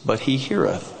ears, but he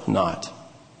heareth not.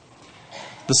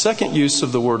 The second use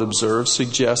of the word observe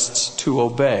suggests to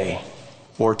obey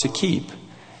or to keep,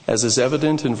 as is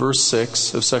evident in verse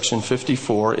 6 of section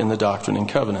 54 in the Doctrine and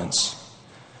Covenants.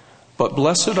 But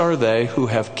blessed are they who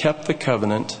have kept the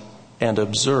covenant and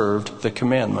observed the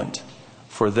commandment,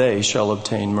 for they shall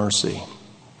obtain mercy.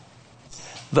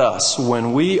 Thus,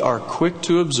 when we are quick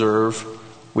to observe,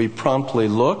 we promptly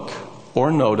look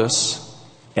or notice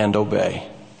and obey.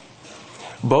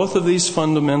 Both of these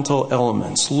fundamental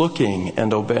elements, looking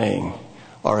and obeying,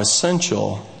 are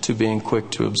essential to being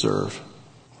quick to observe.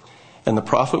 And the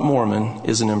Prophet Mormon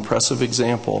is an impressive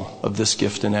example of this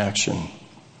gift in action.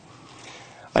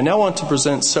 I now want to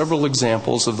present several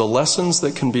examples of the lessons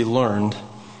that can be learned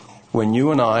when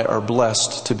you and I are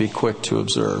blessed to be quick to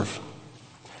observe.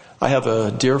 I have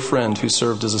a dear friend who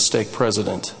served as a stake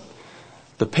president.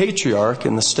 The patriarch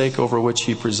in the stake over which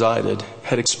he presided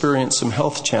had experienced some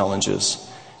health challenges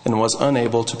and was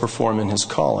unable to perform in his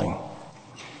calling.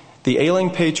 The ailing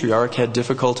patriarch had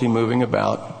difficulty moving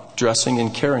about, dressing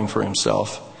and caring for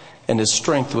himself, and his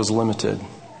strength was limited.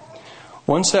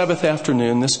 One Sabbath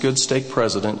afternoon, this good stake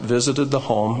president visited the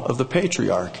home of the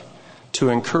patriarch to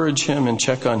encourage him and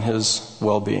check on his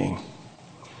well-being.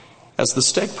 As the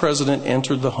stake president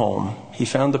entered the home, he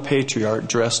found the patriarch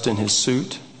dressed in his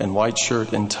suit and white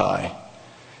shirt and tie,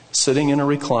 sitting in a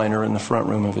recliner in the front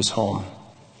room of his home.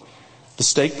 The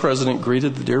stake president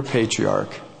greeted the dear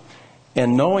patriarch,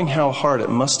 and knowing how hard it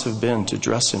must have been to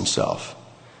dress himself,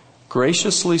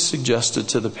 graciously suggested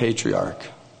to the patriarch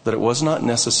that it was not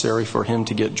necessary for him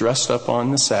to get dressed up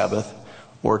on the Sabbath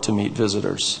or to meet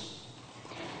visitors.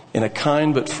 In a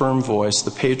kind but firm voice,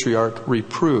 the patriarch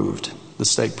reproved the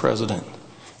stake president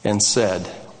and said,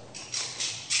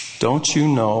 "Don't you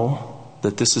know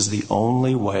that this is the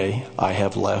only way I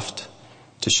have left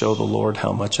to show the Lord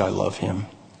how much I love him?"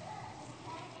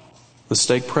 The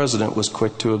stake president was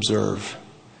quick to observe.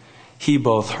 He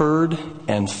both heard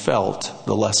and felt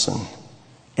the lesson,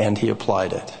 and he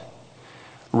applied it.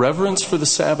 Reverence for the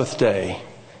Sabbath day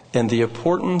and the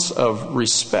importance of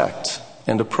respect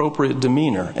and appropriate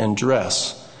demeanor and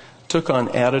dress took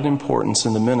on added importance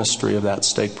in the ministry of that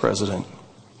stake president.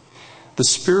 The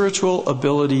spiritual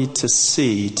ability to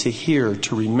see, to hear,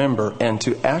 to remember, and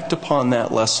to act upon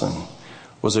that lesson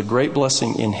was a great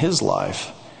blessing in his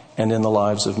life and in the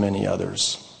lives of many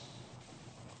others.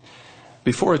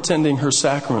 Before attending her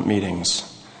sacrament meetings,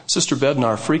 Sister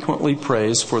Bednar frequently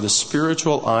prays for the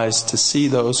spiritual eyes to see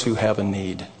those who have a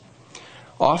need.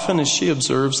 Often as she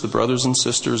observes the brothers and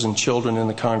sisters and children in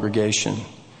the congregation,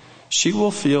 she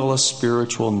will feel a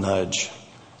spiritual nudge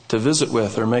to visit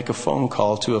with or make a phone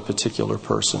call to a particular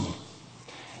person.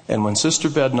 And when Sister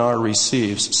Bednar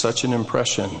receives such an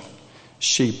impression,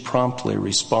 she promptly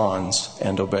responds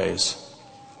and obeys.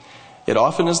 It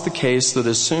often is the case that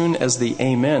as soon as the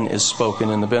Amen is spoken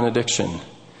in the benediction,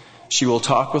 she will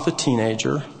talk with a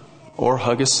teenager or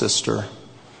hug a sister,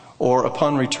 or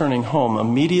upon returning home,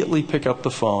 immediately pick up the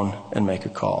phone and make a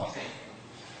call.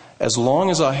 As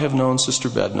long as I have known Sister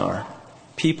Bednar,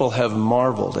 people have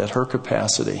marveled at her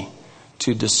capacity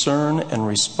to discern and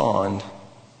respond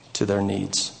to their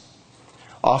needs.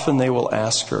 Often they will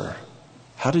ask her,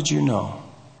 "How did you know?"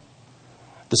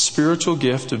 The spiritual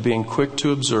gift of being quick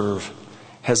to observe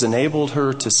has enabled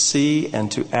her to see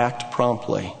and to act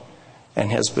promptly,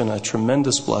 and has been a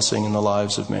tremendous blessing in the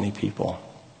lives of many people.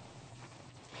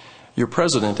 Your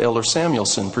president, Elder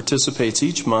Samuelson, participates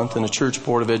each month in a church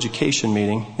board of education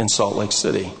meeting in Salt Lake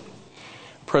City.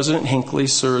 President Hinckley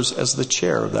serves as the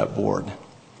chair of that board.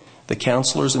 The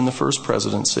counselors in the first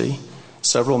presidency,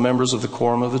 several members of the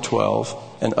Quorum of the 12,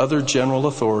 and other general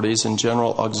authorities and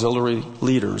general auxiliary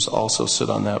leaders also sit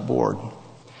on that board.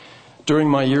 During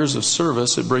my years of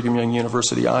service at Brigham Young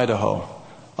University, Idaho,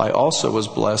 I also was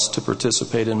blessed to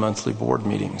participate in monthly board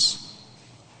meetings.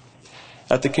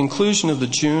 At the conclusion of the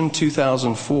June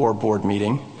 2004 board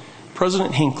meeting,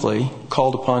 President Hinckley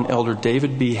called upon Elder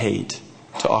David B. Haight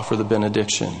to offer the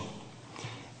benediction.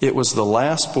 It was the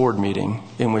last board meeting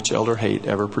in which Elder Haight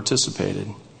ever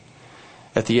participated.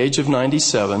 At the age of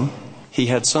 97, he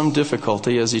had some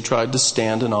difficulty as he tried to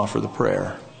stand and offer the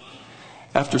prayer.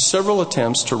 After several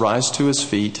attempts to rise to his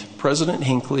feet, President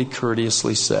Hinckley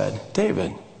courteously said,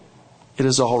 "David, it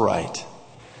is all right,"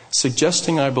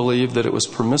 suggesting, I believe, that it was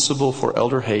permissible for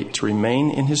Elder Haight to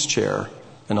remain in his chair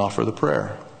and offer the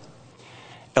prayer.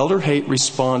 Elder Haight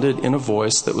responded in a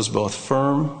voice that was both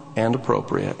firm and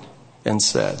appropriate and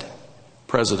said,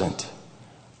 "President,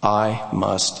 I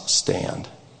must stand."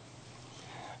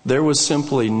 There was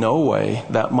simply no way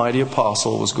that mighty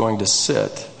apostle was going to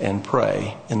sit and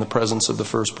pray in the presence of the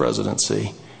First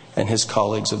Presidency and his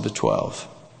colleagues of the 12.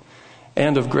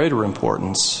 And of greater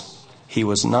importance, he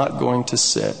was not going to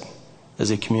sit as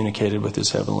he communicated with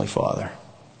his Heavenly Father.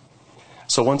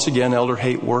 So once again, Elder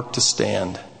Haight worked to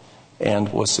stand and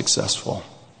was successful.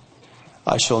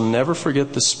 I shall never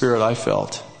forget the spirit I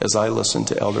felt as I listened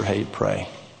to Elder Haight pray.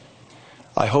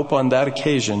 I hope on that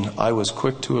occasion I was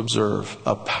quick to observe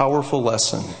a powerful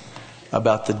lesson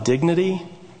about the dignity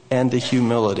and the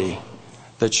humility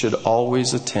that should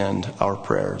always attend our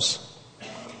prayers.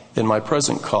 In my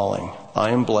present calling,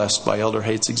 I am blessed by Elder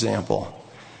Haight's example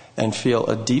and feel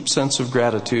a deep sense of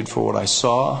gratitude for what I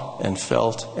saw and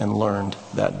felt and learned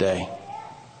that day.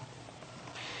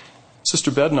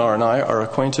 Sister Bednar and I are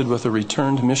acquainted with a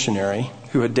returned missionary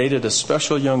who had dated a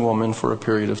special young woman for a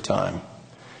period of time.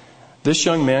 This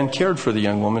young man cared for the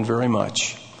young woman very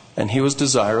much, and he was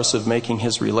desirous of making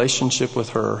his relationship with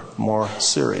her more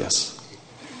serious.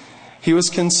 He was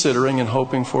considering and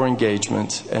hoping for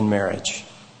engagement and marriage.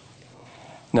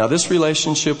 Now, this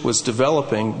relationship was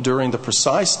developing during the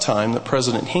precise time that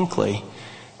President Hinckley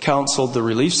counseled the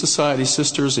Relief Society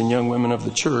sisters and young women of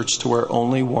the church to wear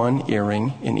only one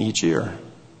earring in each ear.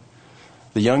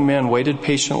 The young man waited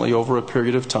patiently over a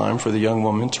period of time for the young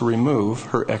woman to remove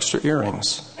her extra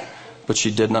earrings, but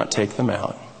she did not take them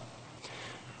out.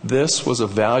 This was a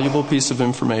valuable piece of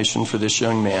information for this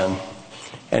young man,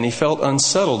 and he felt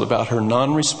unsettled about her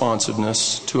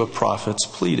non-responsiveness to a prophet's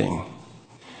pleading.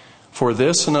 For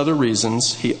this and other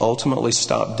reasons, he ultimately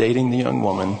stopped dating the young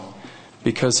woman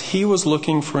because he was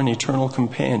looking for an eternal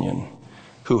companion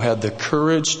who had the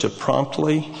courage to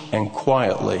promptly and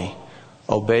quietly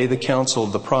obey the counsel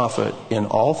of the prophet in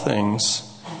all things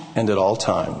and at all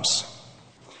times.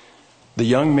 The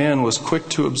young man was quick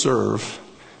to observe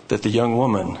that the young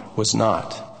woman was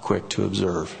not quick to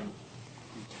observe.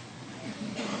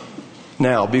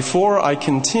 Now, before I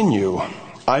continue,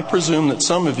 I presume that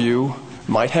some of you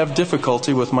might have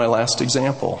difficulty with my last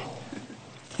example.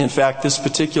 In fact, this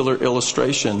particular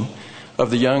illustration of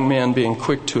the young man being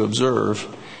quick to observe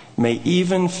may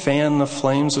even fan the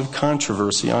flames of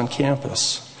controversy on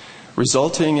campus,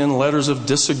 resulting in letters of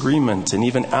disagreement and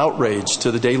even outrage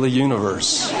to the daily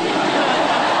universe.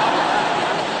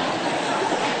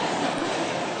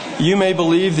 You may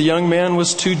believe the young man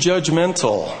was too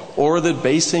judgmental, or that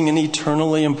basing an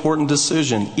eternally important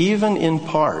decision, even in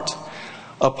part,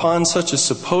 upon such a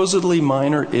supposedly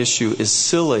minor issue is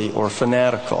silly or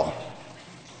fanatical.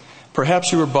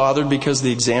 Perhaps you were bothered because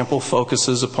the example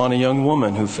focuses upon a young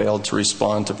woman who failed to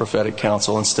respond to prophetic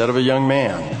counsel instead of a young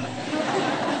man.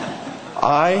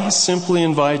 I simply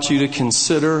invite you to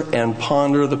consider and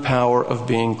ponder the power of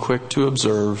being quick to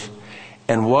observe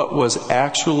and what was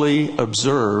actually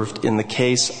observed in the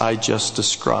case I just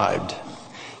described.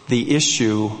 The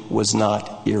issue was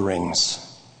not earrings.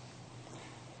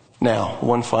 Now,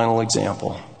 one final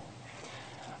example.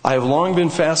 I have long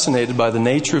been fascinated by the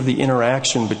nature of the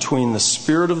interaction between the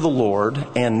Spirit of the Lord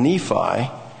and Nephi,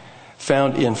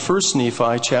 found in 1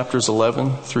 Nephi chapters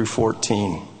 11 through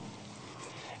 14.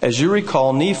 As you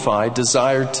recall, Nephi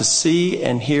desired to see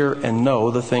and hear and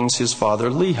know the things his father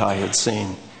Lehi had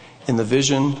seen in the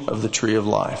vision of the tree of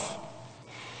life.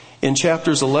 In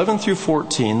chapters 11 through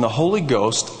 14, the Holy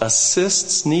Ghost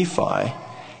assists Nephi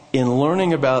in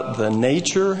learning about the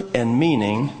nature and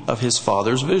meaning of his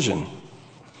father's vision.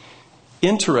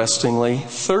 Interestingly,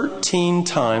 13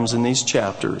 times in these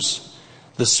chapters,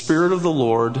 the Spirit of the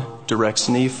Lord directs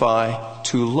Nephi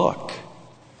to look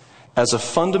as a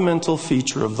fundamental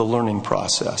feature of the learning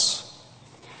process.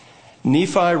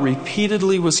 Nephi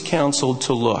repeatedly was counseled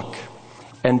to look,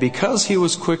 and because he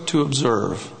was quick to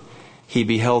observe, he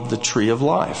beheld the tree of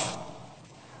life,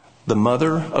 the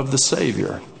mother of the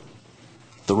Savior,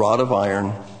 the rod of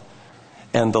iron,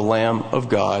 and the Lamb of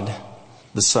God,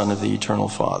 the Son of the Eternal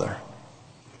Father.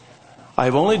 I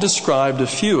have only described a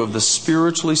few of the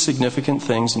spiritually significant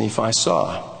things Nephi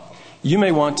saw. You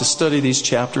may want to study these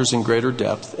chapters in greater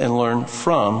depth and learn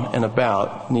from and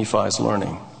about Nephi's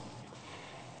learning.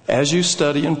 As you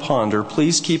study and ponder,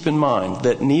 please keep in mind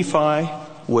that Nephi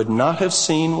would not have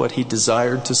seen what he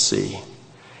desired to see.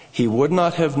 He would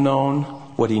not have known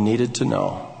what he needed to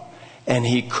know. And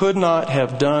he could not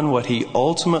have done what he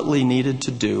ultimately needed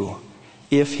to do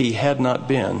if he had not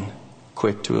been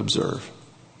quick to observe.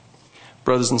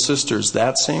 Brothers and sisters,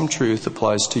 that same truth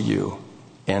applies to you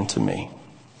and to me.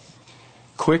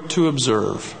 Quick to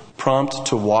observe, prompt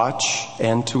to watch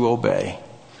and to obey,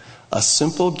 a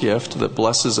simple gift that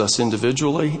blesses us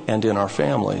individually and in our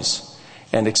families,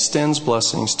 and extends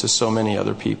blessings to so many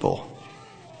other people.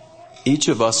 Each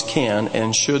of us can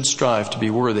and should strive to be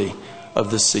worthy of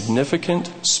this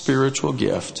significant spiritual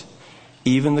gift,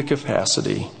 even the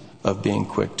capacity of being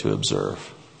quick to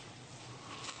observe.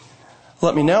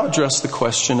 Let me now address the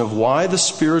question of why the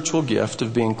spiritual gift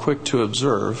of being quick to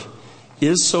observe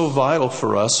is so vital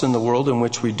for us in the world in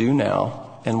which we do now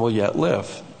and will yet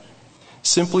live.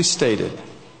 Simply stated,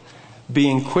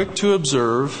 being quick to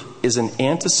observe is an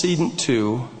antecedent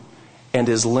to and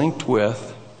is linked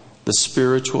with the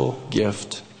spiritual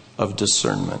gift of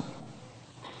discernment.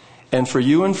 And for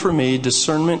you and for me,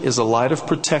 discernment is a light of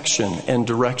protection and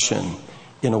direction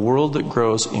in a world that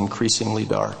grows increasingly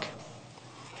dark.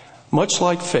 Much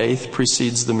like faith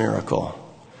precedes the miracle,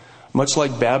 much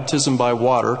like baptism by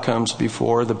water comes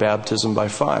before the baptism by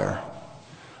fire,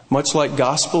 much like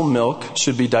gospel milk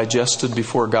should be digested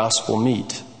before gospel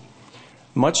meat,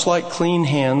 much like clean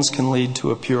hands can lead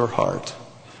to a pure heart,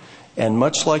 and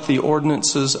much like the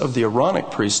ordinances of the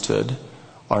Aaronic priesthood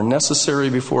are necessary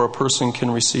before a person can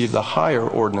receive the higher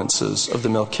ordinances of the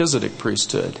Melchizedek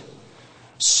priesthood,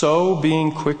 so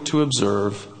being quick to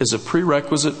observe is a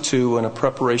prerequisite to and a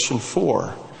preparation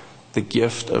for the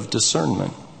gift of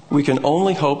discernment. We can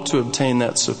only hope to obtain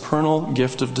that supernal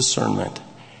gift of discernment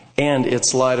and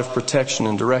its light of protection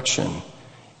and direction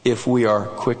if we are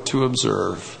quick to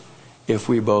observe, if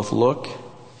we both look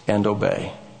and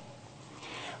obey.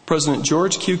 President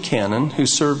George Q. Cannon, who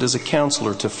served as a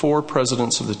counselor to 4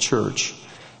 presidents of the church,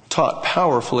 taught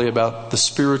powerfully about the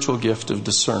spiritual gift of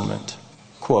discernment.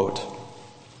 Quote,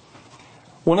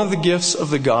 "One of the gifts of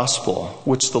the gospel,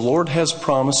 which the Lord has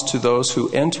promised to those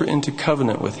who enter into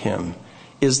covenant with him,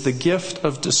 is the gift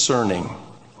of discerning,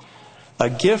 a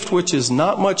gift which is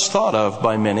not much thought of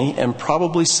by many and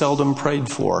probably seldom prayed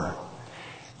for.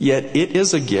 Yet it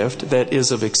is a gift that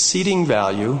is of exceeding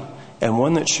value and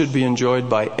one that should be enjoyed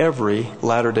by every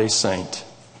Latter-day Saint.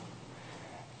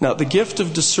 Now, the gift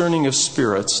of discerning of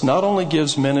spirits not only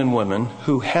gives men and women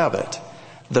who have it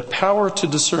the power to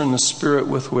discern the spirit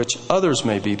with which others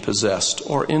may be possessed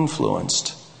or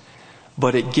influenced,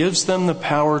 but it gives them the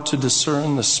power to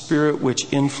discern the spirit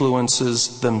which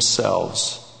influences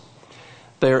themselves.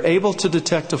 They are able to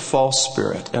detect a false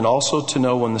spirit and also to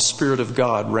know when the Spirit of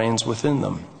God reigns within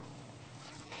them.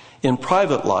 In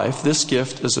private life, this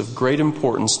gift is of great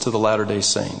importance to the Latter-day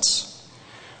Saints.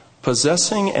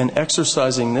 Possessing and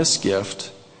exercising this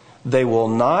gift, they will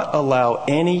not allow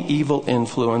any evil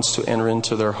influence to enter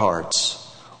into their hearts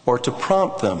or to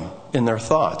prompt them in their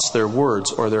thoughts, their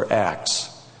words, or their acts.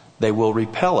 They will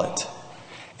repel it.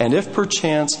 And if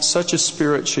perchance such a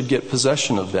spirit should get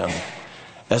possession of them,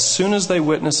 as soon as they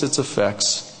witness its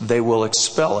effects, they will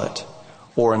expel it,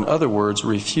 or in other words,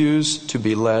 refuse to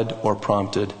be led or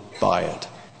prompted by it."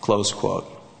 Close quote.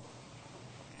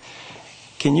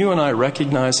 Can you and I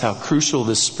recognize how crucial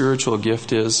this spiritual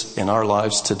gift is in our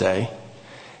lives today,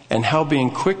 and how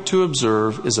being quick to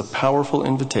observe is a powerful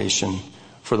invitation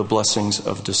for the blessings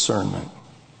of discernment?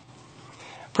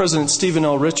 President Stephen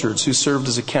L. Richards, who served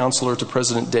as a counselor to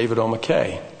President David O.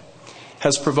 McKay,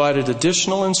 has provided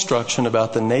additional instruction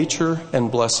about the nature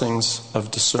and blessings of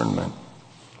discernment.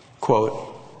 Quote,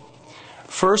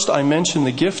 "First, I mention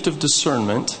the gift of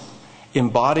discernment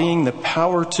embodying the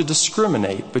power to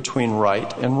discriminate between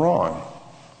right and wrong.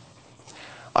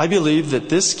 I believe that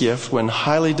this gift, when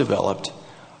highly developed,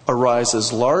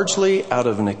 arises largely out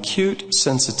of an acute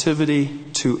sensitivity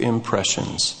to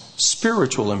impressions,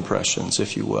 spiritual impressions,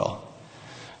 if you will,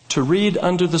 to read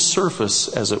under the surface,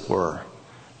 as it were,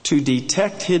 to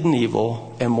detect hidden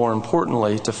evil, and more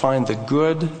importantly, to find the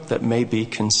good that may be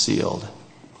concealed.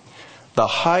 The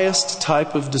highest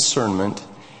type of discernment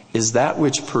is that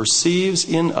which perceives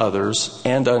in others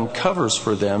and uncovers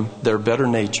for them their better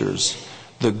natures,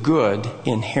 the good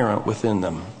inherent within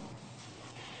them.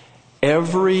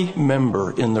 Every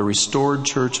member in the restored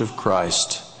Church of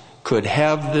Christ could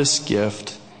have this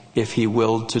gift if he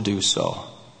willed to do so.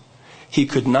 He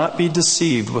could not be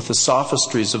deceived with the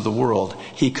sophistries of the world.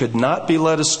 He could not be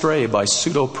led astray by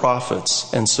pseudo-prophets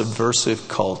and subversive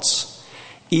cults.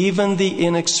 Even the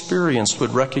inexperienced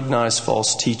would recognize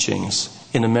false teachings,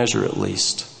 in a measure at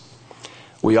least.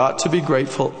 We ought to be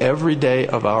grateful every day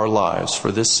of our lives for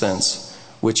this sense,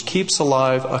 which keeps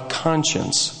alive a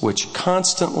conscience which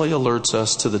constantly alerts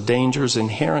us to the dangers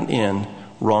inherent in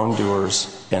wrongdoers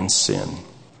and sin."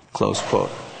 Close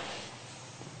quote.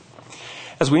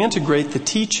 As we integrate the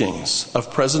teachings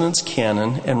of Presidents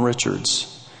Cannon and Richards,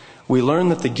 we learn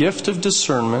that the gift of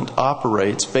discernment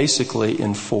operates basically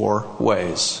in 4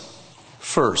 ways.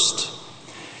 First,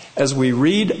 as we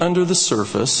read under the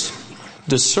surface,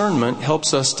 Discernment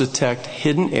helps us detect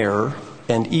hidden error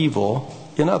and evil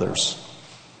in others.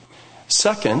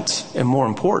 Second, and more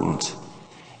important,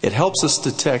 it helps us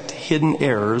detect hidden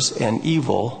errors and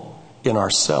evil in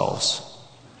ourselves.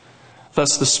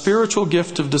 Thus, the spiritual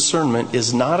gift of discernment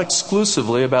is not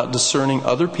exclusively about discerning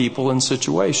other people and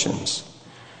situations.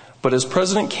 But as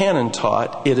President Cannon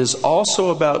taught, it is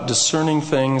also about discerning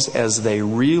things as they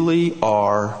really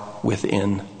are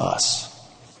within us.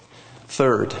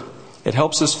 Third, it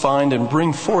helps us find and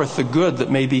bring forth the good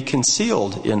that may be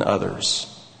concealed in others.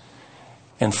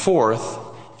 And fourth,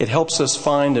 it helps us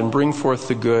find and bring forth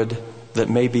the good that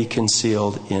may be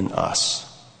concealed in us.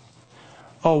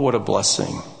 Oh, what a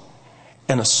blessing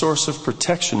and a source of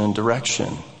protection and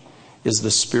direction is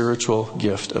the spiritual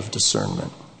gift of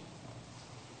discernment.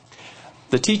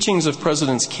 The teachings of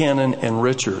Presidents Cannon and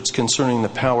Richards concerning the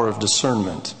power of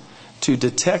discernment to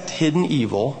detect hidden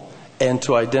evil and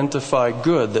to identify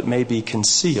good that may be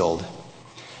concealed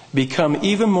become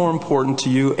even more important to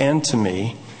you and to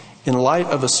me in light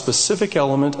of a specific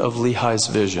element of Lehi's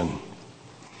vision.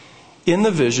 In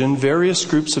the vision, various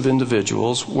groups of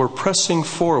individuals were pressing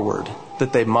forward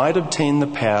that they might obtain the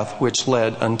path which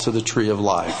led unto the tree of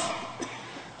life.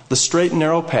 The straight and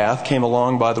narrow path came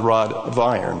along by the rod of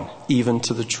iron, even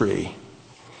to the tree.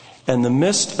 And the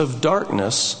mist of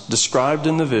darkness described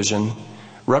in the vision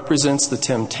represents the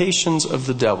temptations of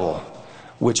the devil,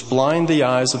 which blind the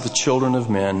eyes of the children of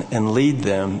men and lead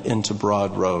them into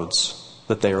broad roads,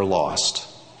 that they are lost.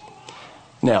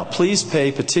 Now, please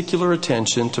pay particular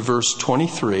attention to verse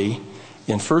 23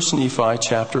 in 1 Nephi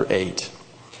chapter 8.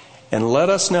 And let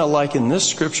us now liken this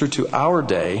scripture to our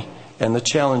day and the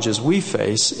challenges we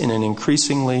face in an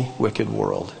increasingly wicked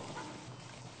world.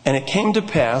 And it came to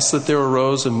pass that there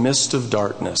arose a mist of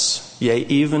darkness, yea,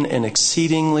 even an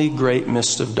exceedingly great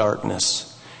mist of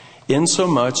darkness,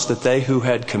 insomuch that they who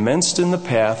had commenced in the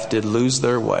path did lose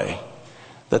their way,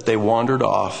 that they wandered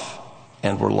off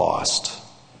and were lost.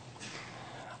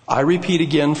 I repeat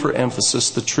again for emphasis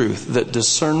the truth that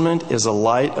discernment is a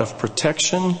light of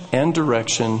protection and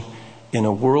direction in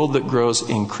a world that grows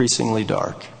increasingly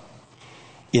dark.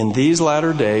 In these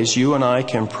latter days, you and I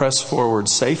can press forward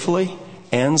safely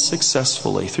and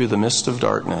successfully through the mist of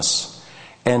darkness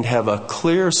and have a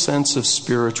clear sense of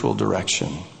spiritual direction.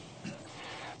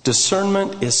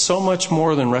 Discernment is so much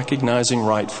more than recognizing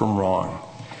right from wrong.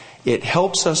 It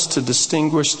helps us to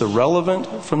distinguish the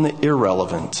relevant from the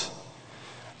irrelevant,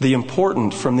 the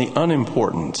important from the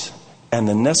unimportant, and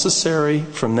the necessary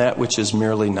from that which is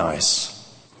merely nice.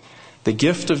 The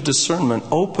gift of discernment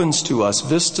opens to us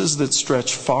vistas that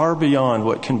stretch far beyond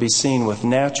what can be seen with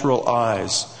natural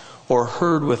eyes or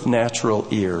heard with natural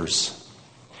ears.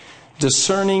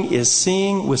 Discerning is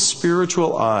seeing with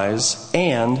spiritual eyes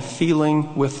and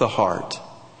feeling with the heart.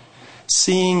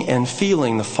 Seeing and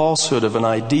feeling the falsehood of an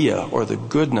idea or the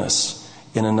goodness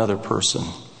in another person.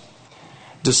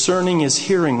 Discerning is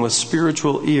hearing with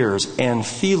spiritual ears and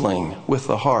feeling with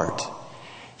the heart.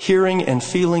 Hearing and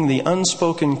feeling the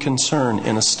unspoken concern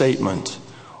in a statement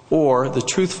or the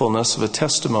truthfulness of a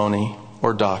testimony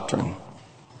or doctrine.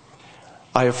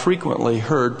 I have frequently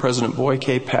heard President Boy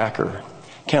K. Packer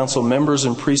counsel members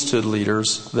and priesthood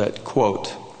leaders that,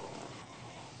 quote,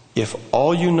 if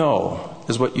all you know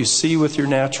is what you see with your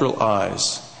natural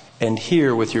eyes and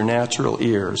hear with your natural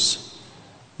ears,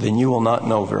 then you will not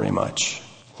know very much,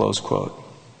 close quote.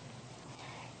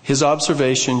 His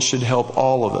observation should help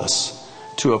all of us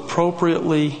to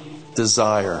appropriately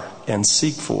desire and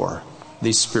seek for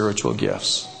these spiritual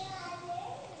gifts.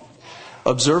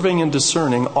 Observing and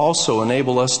discerning also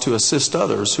enable us to assist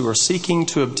others who are seeking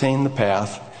to obtain the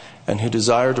path and who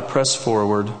desire to press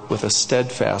forward with a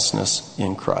steadfastness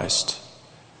in Christ.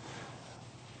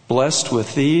 Blessed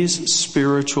with these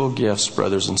spiritual gifts,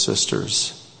 brothers and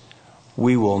sisters,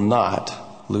 we will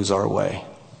not lose our way.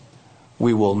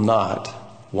 We will not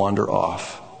wander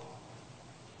off.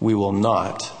 We will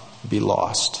not be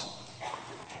lost.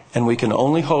 And we can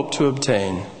only hope to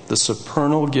obtain the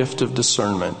supernal gift of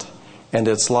discernment and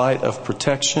its light of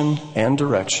protection and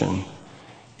direction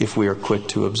if we are quick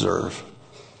to observe.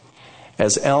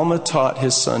 As Alma taught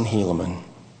his son Helaman,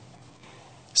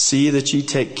 see that ye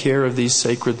take care of these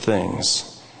sacred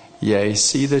things, yea,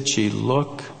 see that ye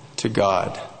look to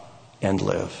God and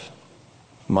live.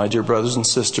 My dear brothers and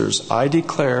sisters, I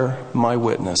declare my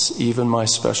witness, even my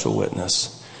special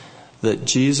witness, that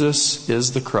Jesus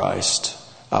is the Christ,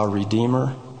 our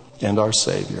Redeemer and our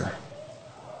Savior.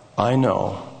 I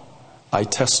know, I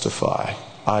testify,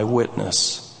 I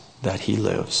witness that He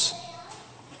lives.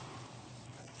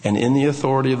 And in the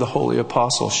authority of the holy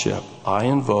apostleship, I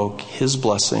invoke His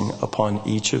blessing upon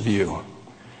each of you,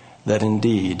 that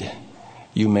indeed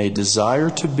you may desire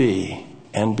to be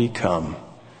and become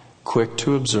quick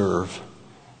to observe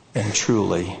and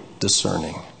truly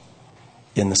discerning.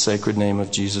 In the sacred name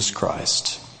of Jesus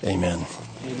Christ, amen.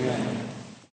 Amen.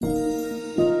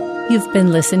 You've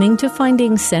been listening to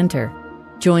Finding Center.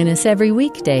 Join us every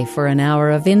weekday for an hour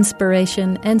of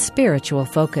inspiration and spiritual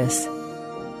focus.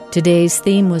 Today's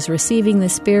theme was Receiving the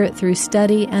Spirit Through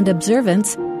Study and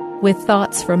Observance, with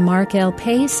thoughts from Mark L.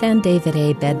 Pace and David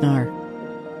A. Bednar.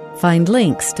 Find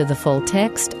links to the full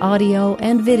text, audio,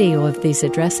 and video of these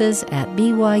addresses at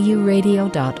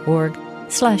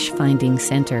byuradio.org/Finding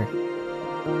Center.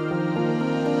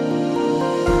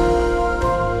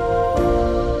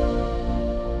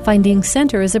 Finding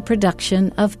Center is a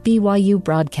production of BYU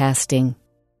Broadcasting.